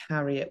unquote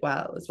carry it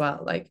well as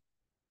well, like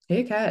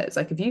who cares?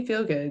 Like if you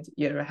feel good,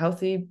 you're a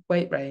healthy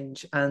weight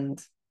range,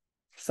 and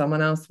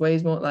someone else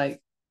weighs more,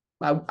 like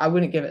I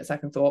wouldn't give it a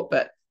second thought,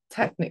 but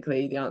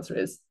technically the answer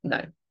is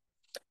no.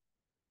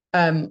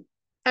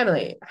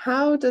 Emily,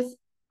 how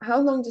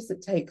long does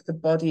it take the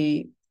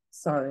body,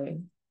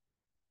 sorry,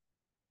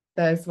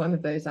 there's one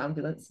of those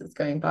ambulances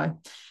going by.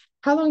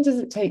 How long does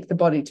it take the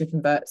body to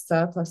convert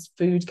surplus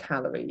food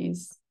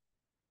calories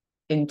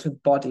into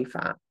body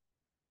fat?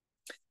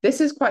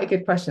 This is quite a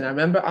good question. I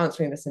remember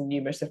answering this in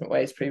numerous different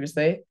ways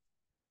previously.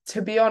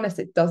 To be honest,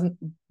 it doesn't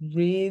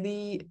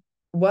really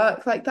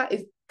work like that.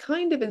 It's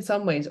kind of in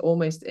some ways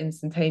almost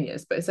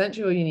instantaneous, but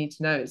essentially all you need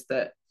to know is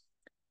that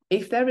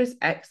if there is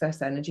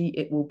excess energy,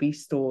 it will be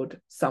stored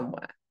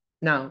somewhere.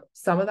 Now,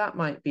 some of that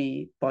might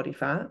be body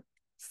fat,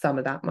 some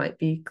of that might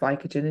be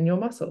glycogen in your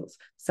muscles,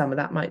 some of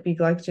that might be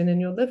glycogen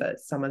in your liver,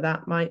 some of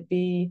that might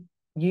be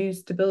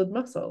used to build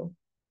muscle.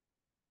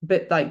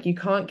 But like you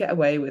can't get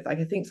away with, like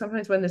I think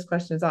sometimes when this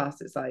question is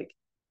asked, it's like,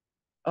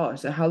 oh,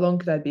 so how long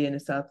could I be in a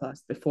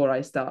surplus before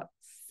I start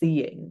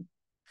seeing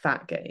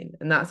fat gain?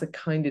 And that's a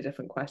kind of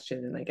different question.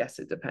 And I guess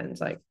it depends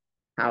like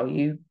how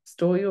you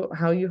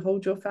how you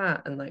hold your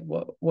fat, and like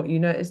what you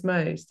notice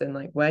most, and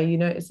like where you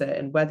notice it,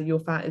 and whether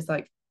your fat is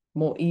like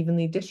more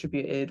evenly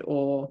distributed,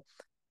 or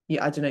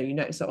I don't know, you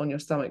notice it on your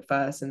stomach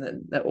first and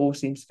then that all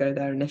seems to go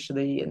there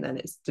initially and then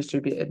it's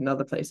distributed in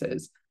other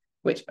places,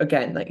 which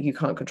again, like you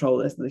can't control.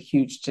 There's a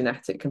huge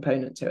genetic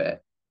component to it,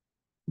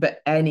 but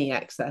any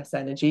excess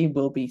energy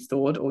will be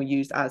stored or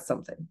used as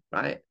something,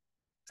 right?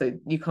 So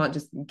you can't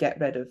just get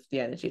rid of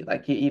the energy.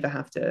 Like you either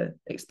have to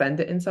expend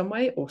it in some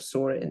way or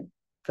store it in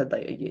for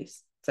later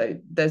use. So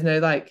there's no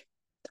like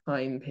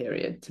time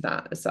period to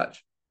that as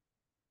such.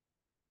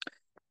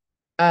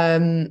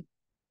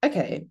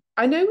 Okay,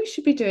 I know we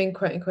should be doing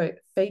quote unquote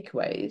fake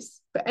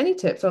ways, but any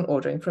tips on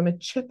ordering from a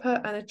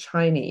chipper and a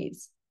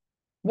Chinese?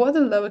 what are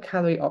the lower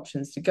calorie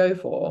options to go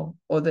for,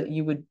 or that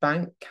you would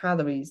bank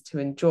calories to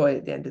enjoy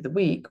at the end of the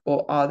week?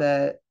 Or are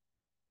there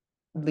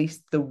at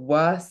least the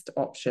worst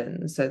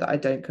options so that I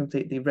don't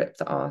completely rip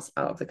the arse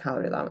out of the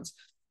calorie allowance?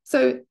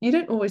 So you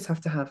don't always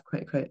have to have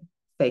quote unquote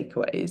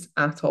takeaways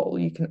at all.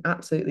 You can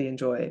absolutely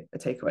enjoy a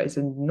takeaway,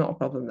 so not a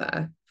problem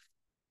there.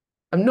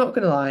 I'm not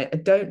gonna lie, I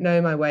don't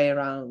know my way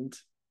around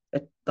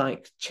a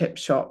like chip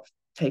shop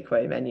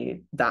takeaway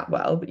menu that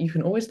well, but you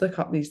can always look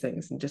up these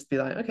things and just be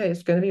like, okay,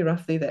 it's going to be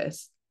roughly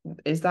this.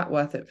 Is that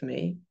worth it for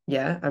me?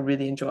 Yeah, I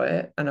really enjoy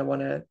it and I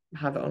want to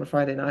have it on a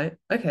Friday night.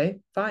 Okay,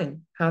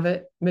 fine, have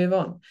it, move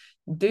on.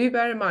 Do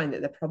bear in mind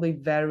that they're probably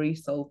very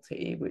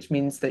salty, which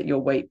means that your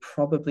weight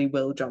probably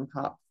will jump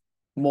up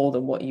more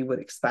than what you would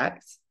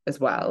expect as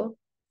well,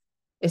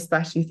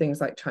 especially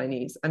things like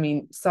Chinese. I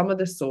mean, some of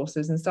the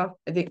sauces and stuff,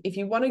 I think if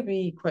you want to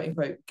be quote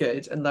unquote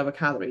good and lower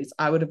calories,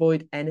 I would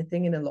avoid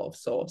anything in a lot of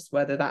sauce,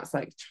 whether that's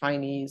like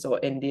Chinese or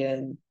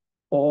Indian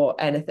or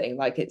anything.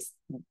 Like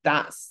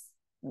that's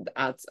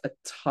adds a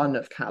ton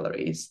of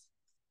calories.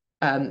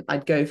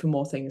 I'd go for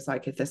more things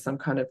like if there's some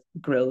kind of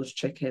grilled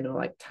chicken or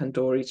like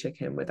tandoori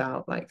chicken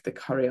without like the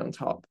curry on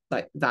top,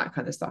 like that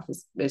kind of stuff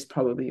is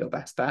probably your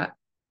best bet.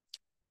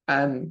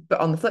 But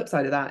on the flip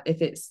side of that,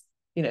 if it's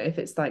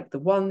like the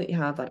one that you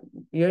have, like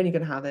you're only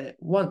going to have it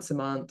once a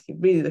month, you're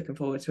really looking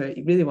forward to it,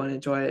 you really want to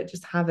enjoy it,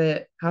 just have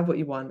it, have what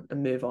you want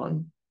and move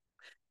on.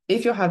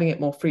 If you're having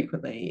it more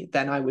frequently,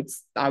 then I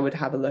would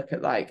have a look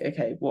at like,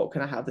 okay, what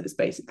can I have that's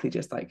basically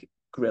just like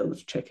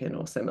grilled chicken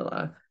or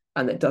similar,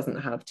 and it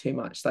doesn't have too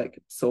much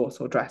like sauce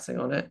or dressing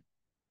on it.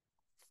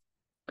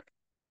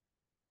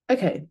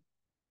 Okay,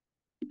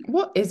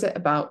 what is it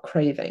about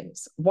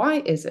cravings? Why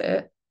is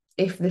it,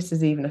 if this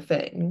is even a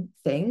thing,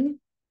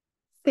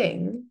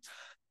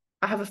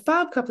 I have a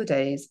fab couple of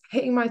days,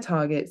 hitting my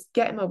targets,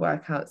 getting my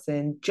workouts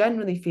in,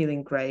 generally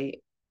feeling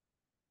great.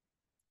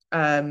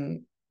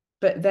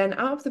 But then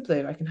out of the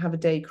blue, I can have a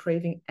day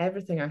craving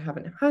everything I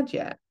haven't had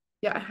yet.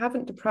 Yet I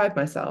haven't deprived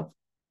myself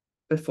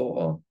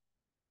before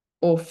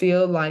or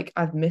feel like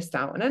I've missed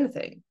out on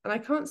anything. And I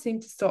can't seem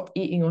to stop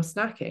eating or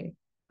snacking.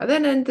 I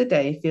then end the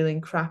day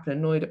feeling crap and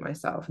annoyed at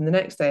myself. And the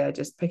next day, I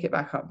just pick it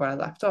back up where I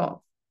left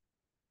off.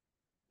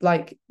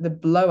 Like the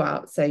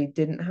blowout, say,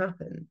 didn't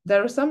happen.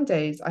 There are some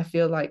days I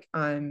feel like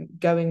I'm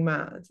going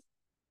mad.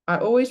 I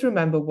always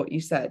remember what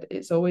you said.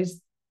 It's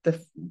always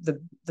the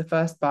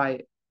first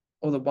bite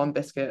or the one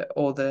biscuit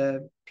or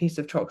the piece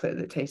of chocolate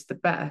that tastes the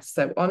best.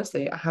 So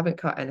honestly, I haven't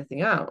cut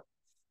anything out.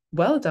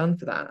 Well done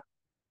for that.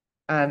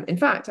 In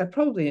fact, I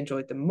probably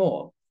enjoyed them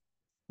more.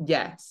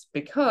 Yes,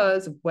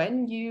 because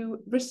when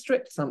you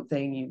restrict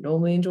something, you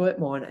normally enjoy it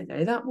more. And I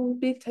know that will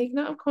be taken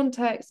out of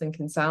context and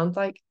can sound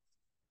like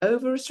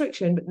over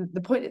restriction, but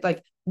the point is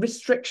like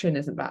restriction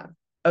isn't bad.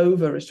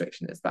 Over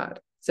restriction is bad.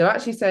 So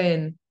actually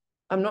saying,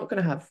 I'm not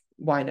going to have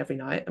wine every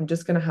night. I'm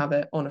just going to have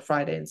it on a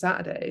Friday and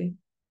Saturday.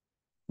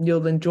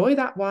 You'll enjoy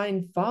that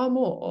wine far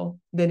more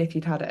than if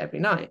you'd had it every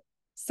night.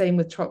 Same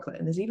with chocolate.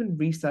 And there's even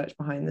research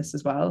behind this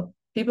as well.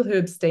 People who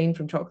abstain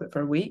from chocolate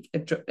for a week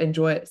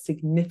enjoy it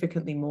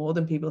significantly more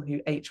than people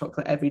who ate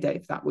chocolate every day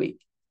for that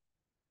week.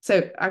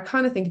 So I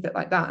kind of think of it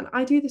like that. And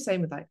I do the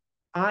same with like,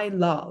 I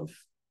love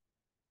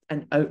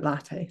an oat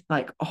latte.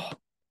 Like, oh,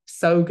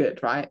 so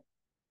good, right?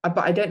 But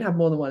I don't have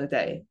more than one a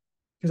day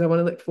because I want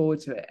to look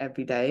forward to it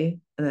every day.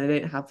 And I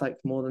don't have like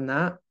more than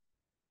that.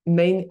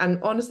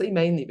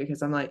 Mainly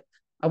because I'm like,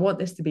 I want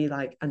this to be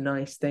like a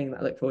nice thing that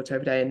I look forward to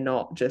every day and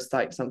not just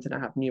like something I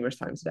have numerous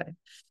times a day.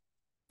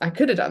 I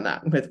could have done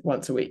that with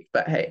once a week,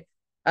 but hey,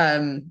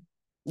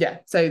 yeah,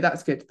 so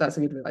that's good. That's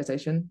a good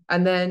realization.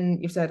 And then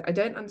you've said, I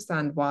don't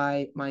understand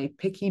why my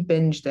picky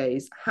binge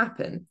days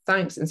happen.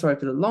 Thanks. And sorry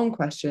for the long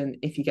question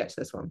if you get to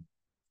this one.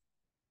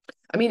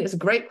 I mean, it's a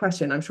great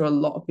question. I'm sure a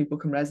lot of people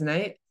can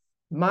resonate.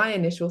 My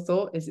initial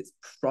thought is it's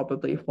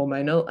probably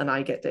hormonal, and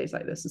I get days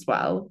like this as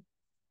well.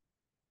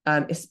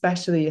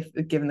 Especially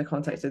if given the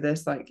context of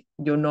this, like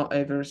you're not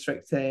over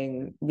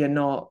restricting, you're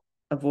not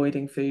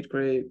avoiding food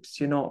groups,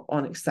 you're not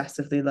on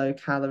excessively low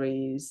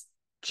calories,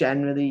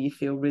 generally you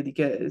feel really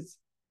good,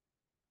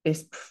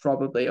 it's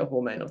probably a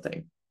hormonal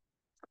thing.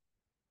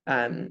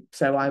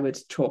 So I would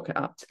chalk it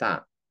up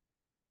to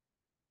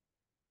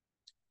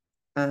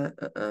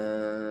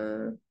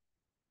that.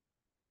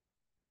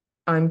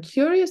 I'm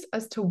curious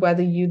as to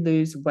whether you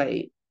lose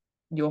weight,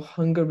 your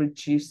hunger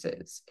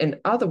reduces. In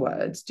other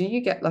words, do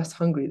you get less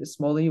hungry the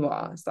smaller you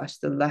are,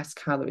 / the less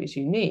calories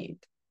you need?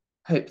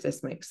 Hope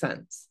this makes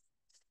sense.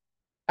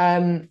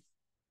 I'm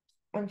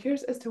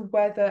curious as to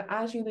whether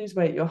as you lose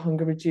weight, your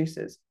hunger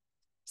reduces.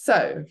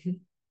 So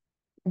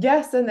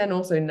yes, and then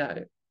also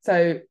no.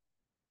 So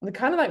the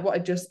kind of like what I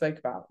just spoke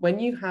about, when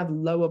you have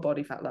lower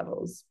body fat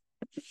levels,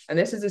 and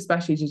this is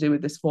especially to do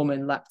with this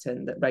hormone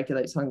leptin that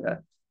regulates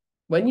hunger.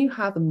 When you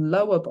have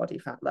lower body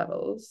fat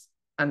levels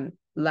and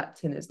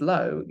leptin is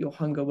low, your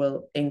hunger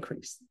will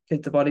increase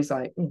because the body's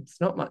like, it's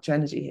not much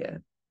energy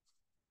here.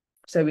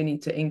 So we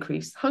need to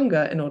increase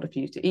hunger in order for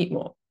you to eat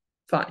more.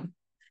 Fine.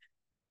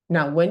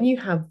 Now, when you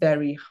have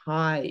very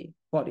high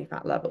body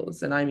fat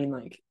levels, and I mean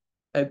like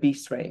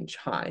obese range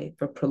high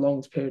for a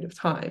prolonged period of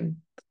time,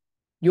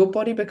 your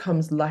body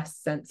becomes less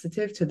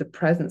sensitive to the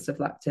presence of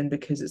leptin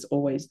because it's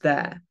always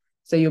there.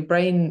 So your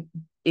brain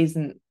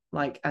isn't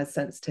like as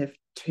sensitive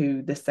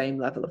to the same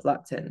level of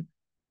leptin,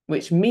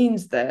 which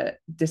means that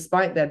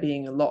despite there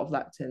being a lot of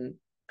leptin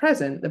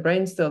present, the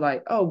brain's still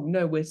like, oh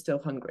no, we're still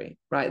hungry,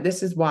 right?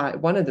 This is why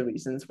one of the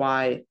reasons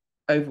why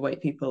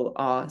overweight people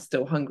are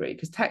still hungry,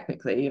 because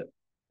technically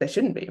they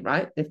shouldn't be,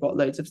 right? They've got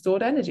loads of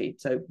stored energy.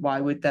 So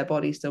why would their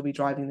body still be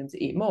driving them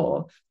to eat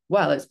more?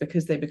 Well, it's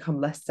because they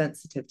become less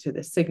sensitive to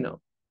this signal.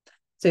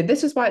 So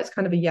this is why it's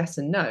kind of a yes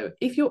and no.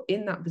 If you're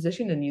in that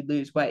position and you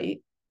lose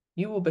weight,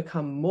 you will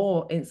become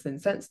more insulin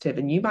sensitive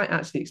and you might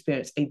actually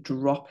experience a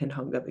drop in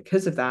hunger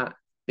because of that,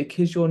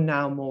 because you're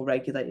now more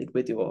regulated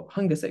with your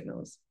hunger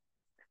signals.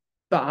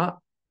 But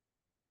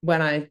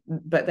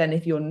then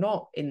if you're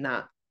not in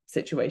that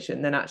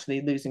situation, then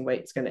actually losing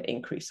weight is going to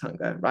increase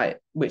hunger, right?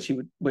 Which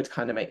you would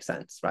kind of make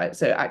sense, right?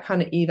 So at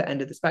kind of either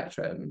end of the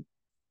spectrum,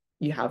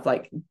 you have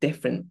like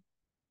different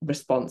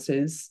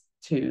responses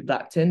to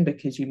leptin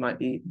because you might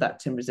be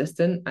leptin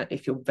resistant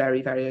if you're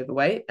very, very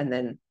overweight, and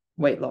then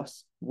weight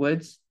loss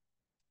would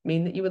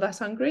mean that you were less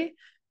hungry.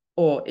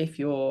 Or if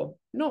you're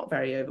not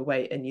very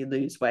overweight and you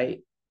lose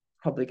weight,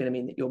 probably going to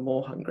mean that you're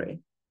more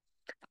hungry.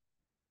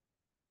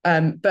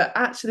 But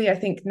actually, I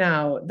think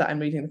now that I'm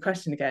reading the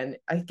question again,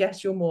 I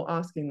guess you're more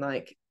asking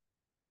like,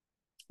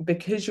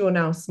 because you're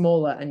now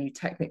smaller and you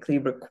technically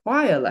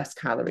require less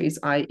calories,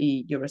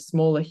 i.e., you're a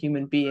smaller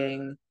human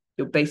being,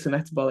 your basal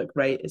metabolic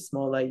rate is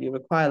smaller, you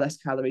require less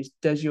calories,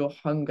 does your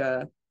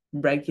hunger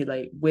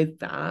regulate with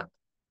that?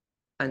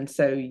 And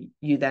so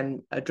you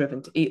then are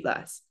driven to eat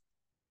less.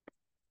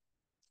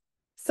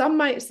 Some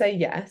might say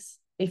yes.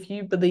 If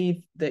you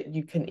believe that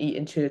you can eat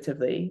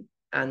intuitively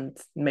and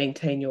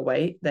maintain your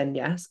weight, then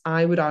yes.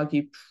 I would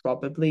argue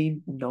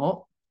probably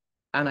not.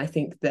 And I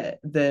think that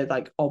the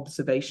like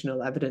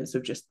observational evidence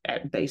of just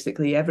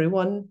basically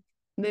everyone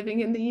living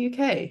in the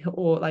UK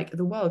or like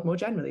the world more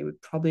generally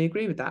would probably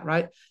agree with that,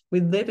 right? We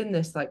live in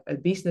this like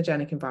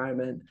obesogenic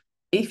environment.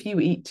 If you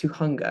eat to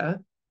hunger,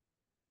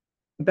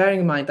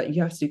 bearing in mind that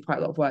you have to do quite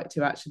a lot of work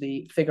to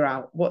actually figure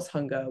out what's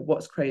hunger,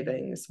 what's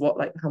cravings, what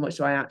like how much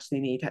do I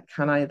actually need?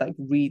 Can I like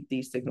read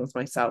these signals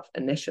myself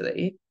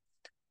initially?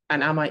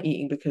 And am I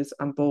eating because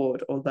I'm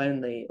bored or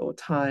lonely or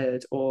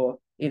tired or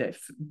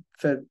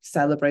for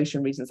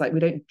celebration reasons? Like we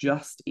don't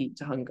just eat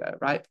to hunger,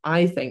 right?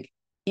 I think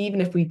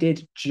even if we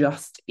did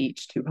just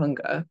eat to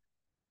hunger,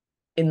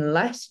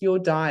 unless your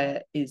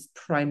diet is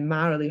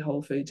primarily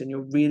whole foods and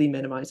you're really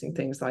minimizing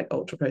things like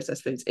ultra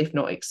processed foods, if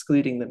not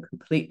excluding them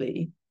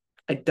completely,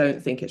 I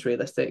don't think it's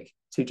realistic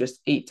to just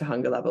eat to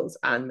hunger levels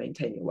and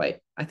maintain your weight.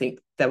 I think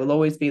there will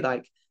always be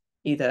like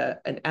either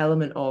an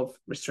element of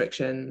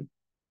restriction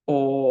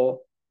or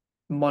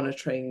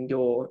monitoring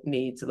your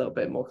needs a little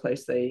bit more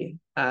closely.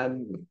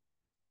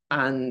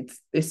 And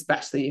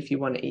especially if you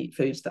want to eat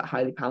foods that are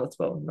highly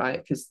palatable,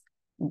 right? Because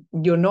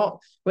you're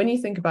not, when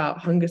you think about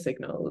hunger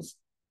signals,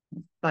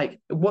 like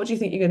what do you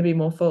think you're going to be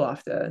more full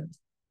after?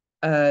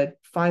 A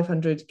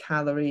 500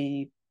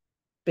 calorie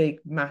big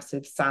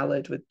massive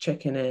salad with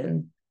chicken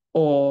in,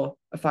 or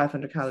a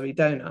 500 calorie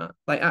donut?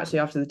 Like actually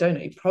after the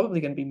donut you're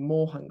probably going to be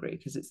more hungry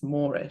because it's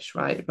more-ish,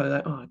 right? But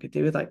like, oh, I could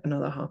do with like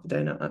another half a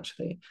donut.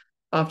 Actually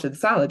after the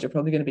salad you're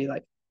probably going to be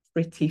like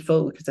pretty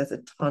full because there's a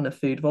ton of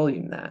food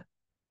volume there.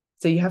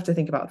 So you have to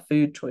think about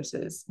food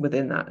choices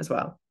within that as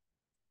well.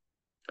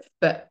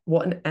 But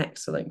what an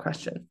excellent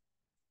question.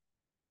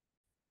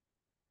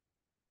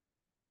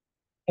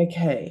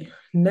 Okay,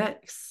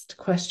 next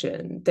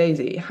question.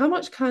 Daisy, how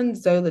much can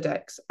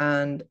Zoladex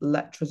and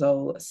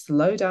letrozole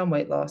slow down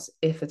weight loss,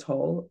 if at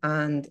all?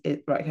 Right,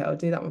 okay, I'll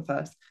do that one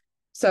first.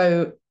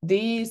 So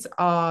these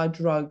are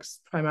drugs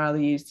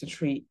primarily used to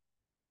treat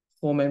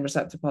hormone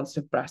receptor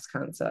positive breast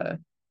cancer.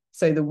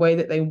 So the way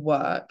that they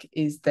work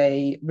is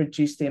they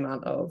reduce the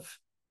amount of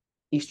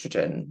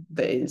estrogen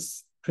that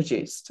is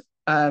produced.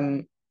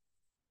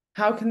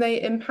 How can they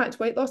impact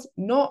weight loss?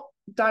 Not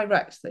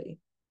directly,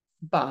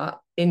 but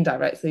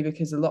indirectly,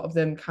 because a lot of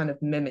them kind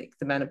of mimic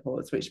the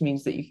menopause, which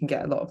means that you can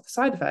get a lot of the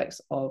side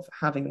effects of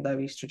having low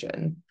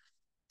estrogen.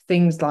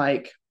 Things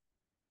like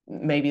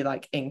maybe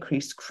like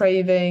increased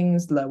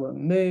cravings, lower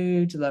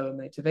mood, lower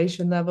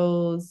motivation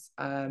levels,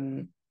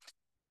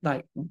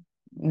 like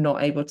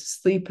not able to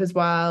sleep as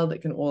well.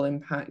 That can all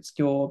impact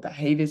your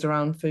behaviors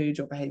around food,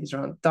 your behaviors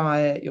around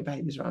diet, your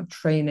behaviors around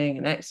training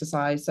and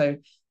exercise. So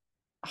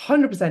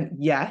 100%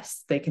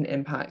 yes, they can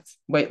impact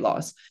weight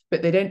loss,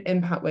 but they don't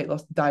impact weight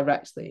loss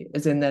directly,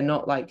 as in they're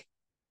not like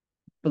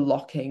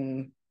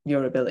blocking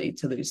your ability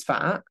to lose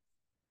fat,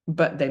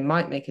 but they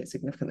might make it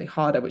significantly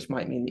harder, which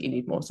might mean that you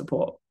need more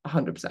support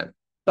 100%.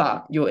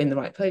 But you're in the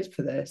right place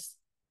for this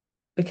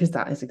because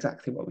that is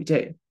exactly what we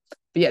do.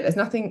 But yeah, there's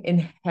nothing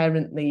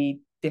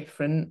inherently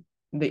different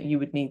that you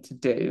would need to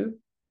do.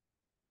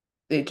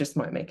 It just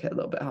might make it a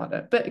little bit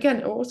harder. But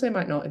again, it also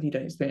might not if you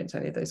don't experience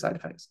any of those side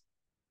effects.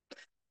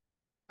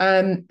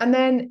 And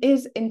then,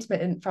 is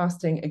intermittent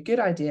fasting a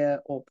good idea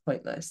or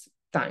pointless?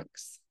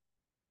 Thanks.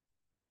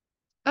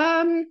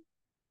 I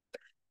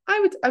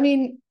I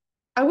mean,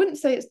 I wouldn't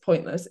say it's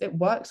pointless. It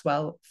works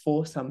well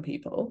for some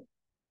people.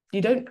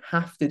 You don't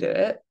have to do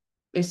it.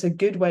 It's a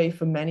good way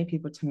for many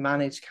people to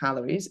manage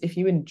calories. If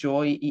you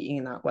enjoy eating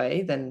in that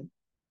way, then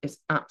it's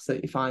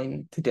absolutely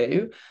fine to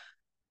do.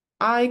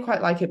 I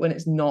quite like it when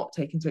it's not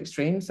taken to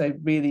extremes. So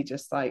really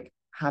just like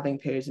having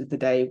periods of the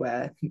day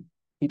where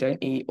you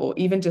don't eat, or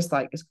even just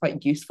like it's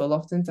quite useful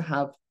often to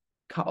have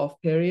cut off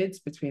periods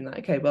between like,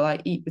 okay, well, I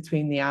eat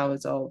between the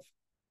hours of,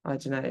 I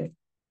don't know,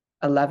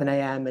 11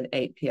 a.m. and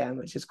 8 p.m.,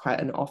 which is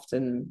quite an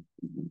often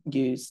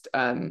used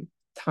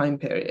time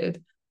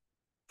period.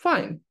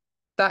 Fine.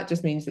 That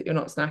just means that you're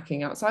not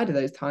snacking outside of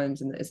those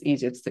times and that it's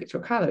easier to stick to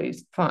your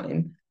calories.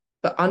 Fine.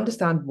 But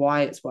understand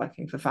why it's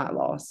working for fat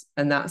loss.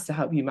 And that's to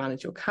help you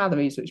manage your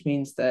calories, which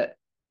means that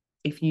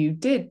if you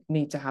did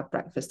need to have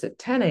breakfast at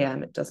 10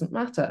 a.m., it doesn't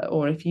matter.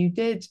 Or if you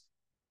did,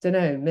 don't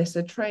know, miss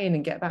a train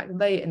and get back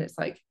late and it's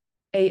like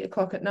 8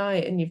 o'clock at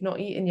night and you've not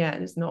eaten yet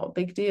and it's not a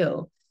big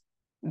deal.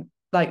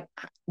 Like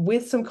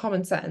with some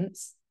common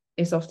sense,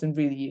 it's often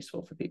really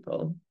useful for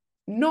people.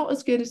 Not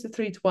as good as the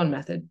 3-to-1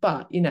 method,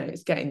 but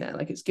it's getting there.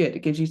 Like it's good.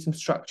 It gives you some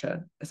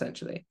structure,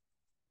 essentially.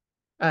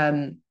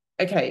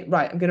 Okay,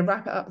 right. I'm going to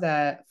wrap it up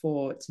there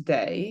for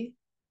today,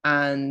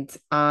 and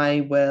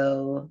I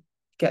will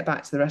get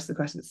back to the rest of the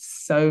questions.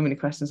 So many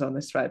questions on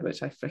this thread,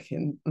 which I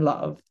freaking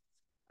love.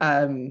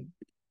 And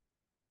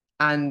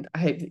I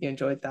hope that you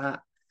enjoyed that.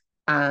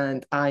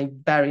 And I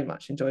very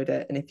much enjoyed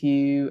it. And if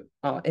you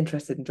are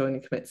interested in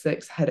joining Commit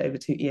 6, head over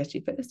to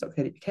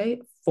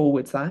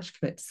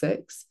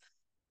esgfitness.co.uk/commit6.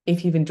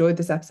 If you've enjoyed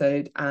this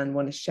episode and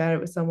want to share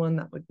it with someone,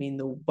 that would mean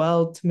the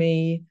world to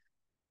me.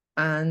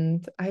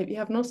 And I hope you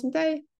have an awesome day.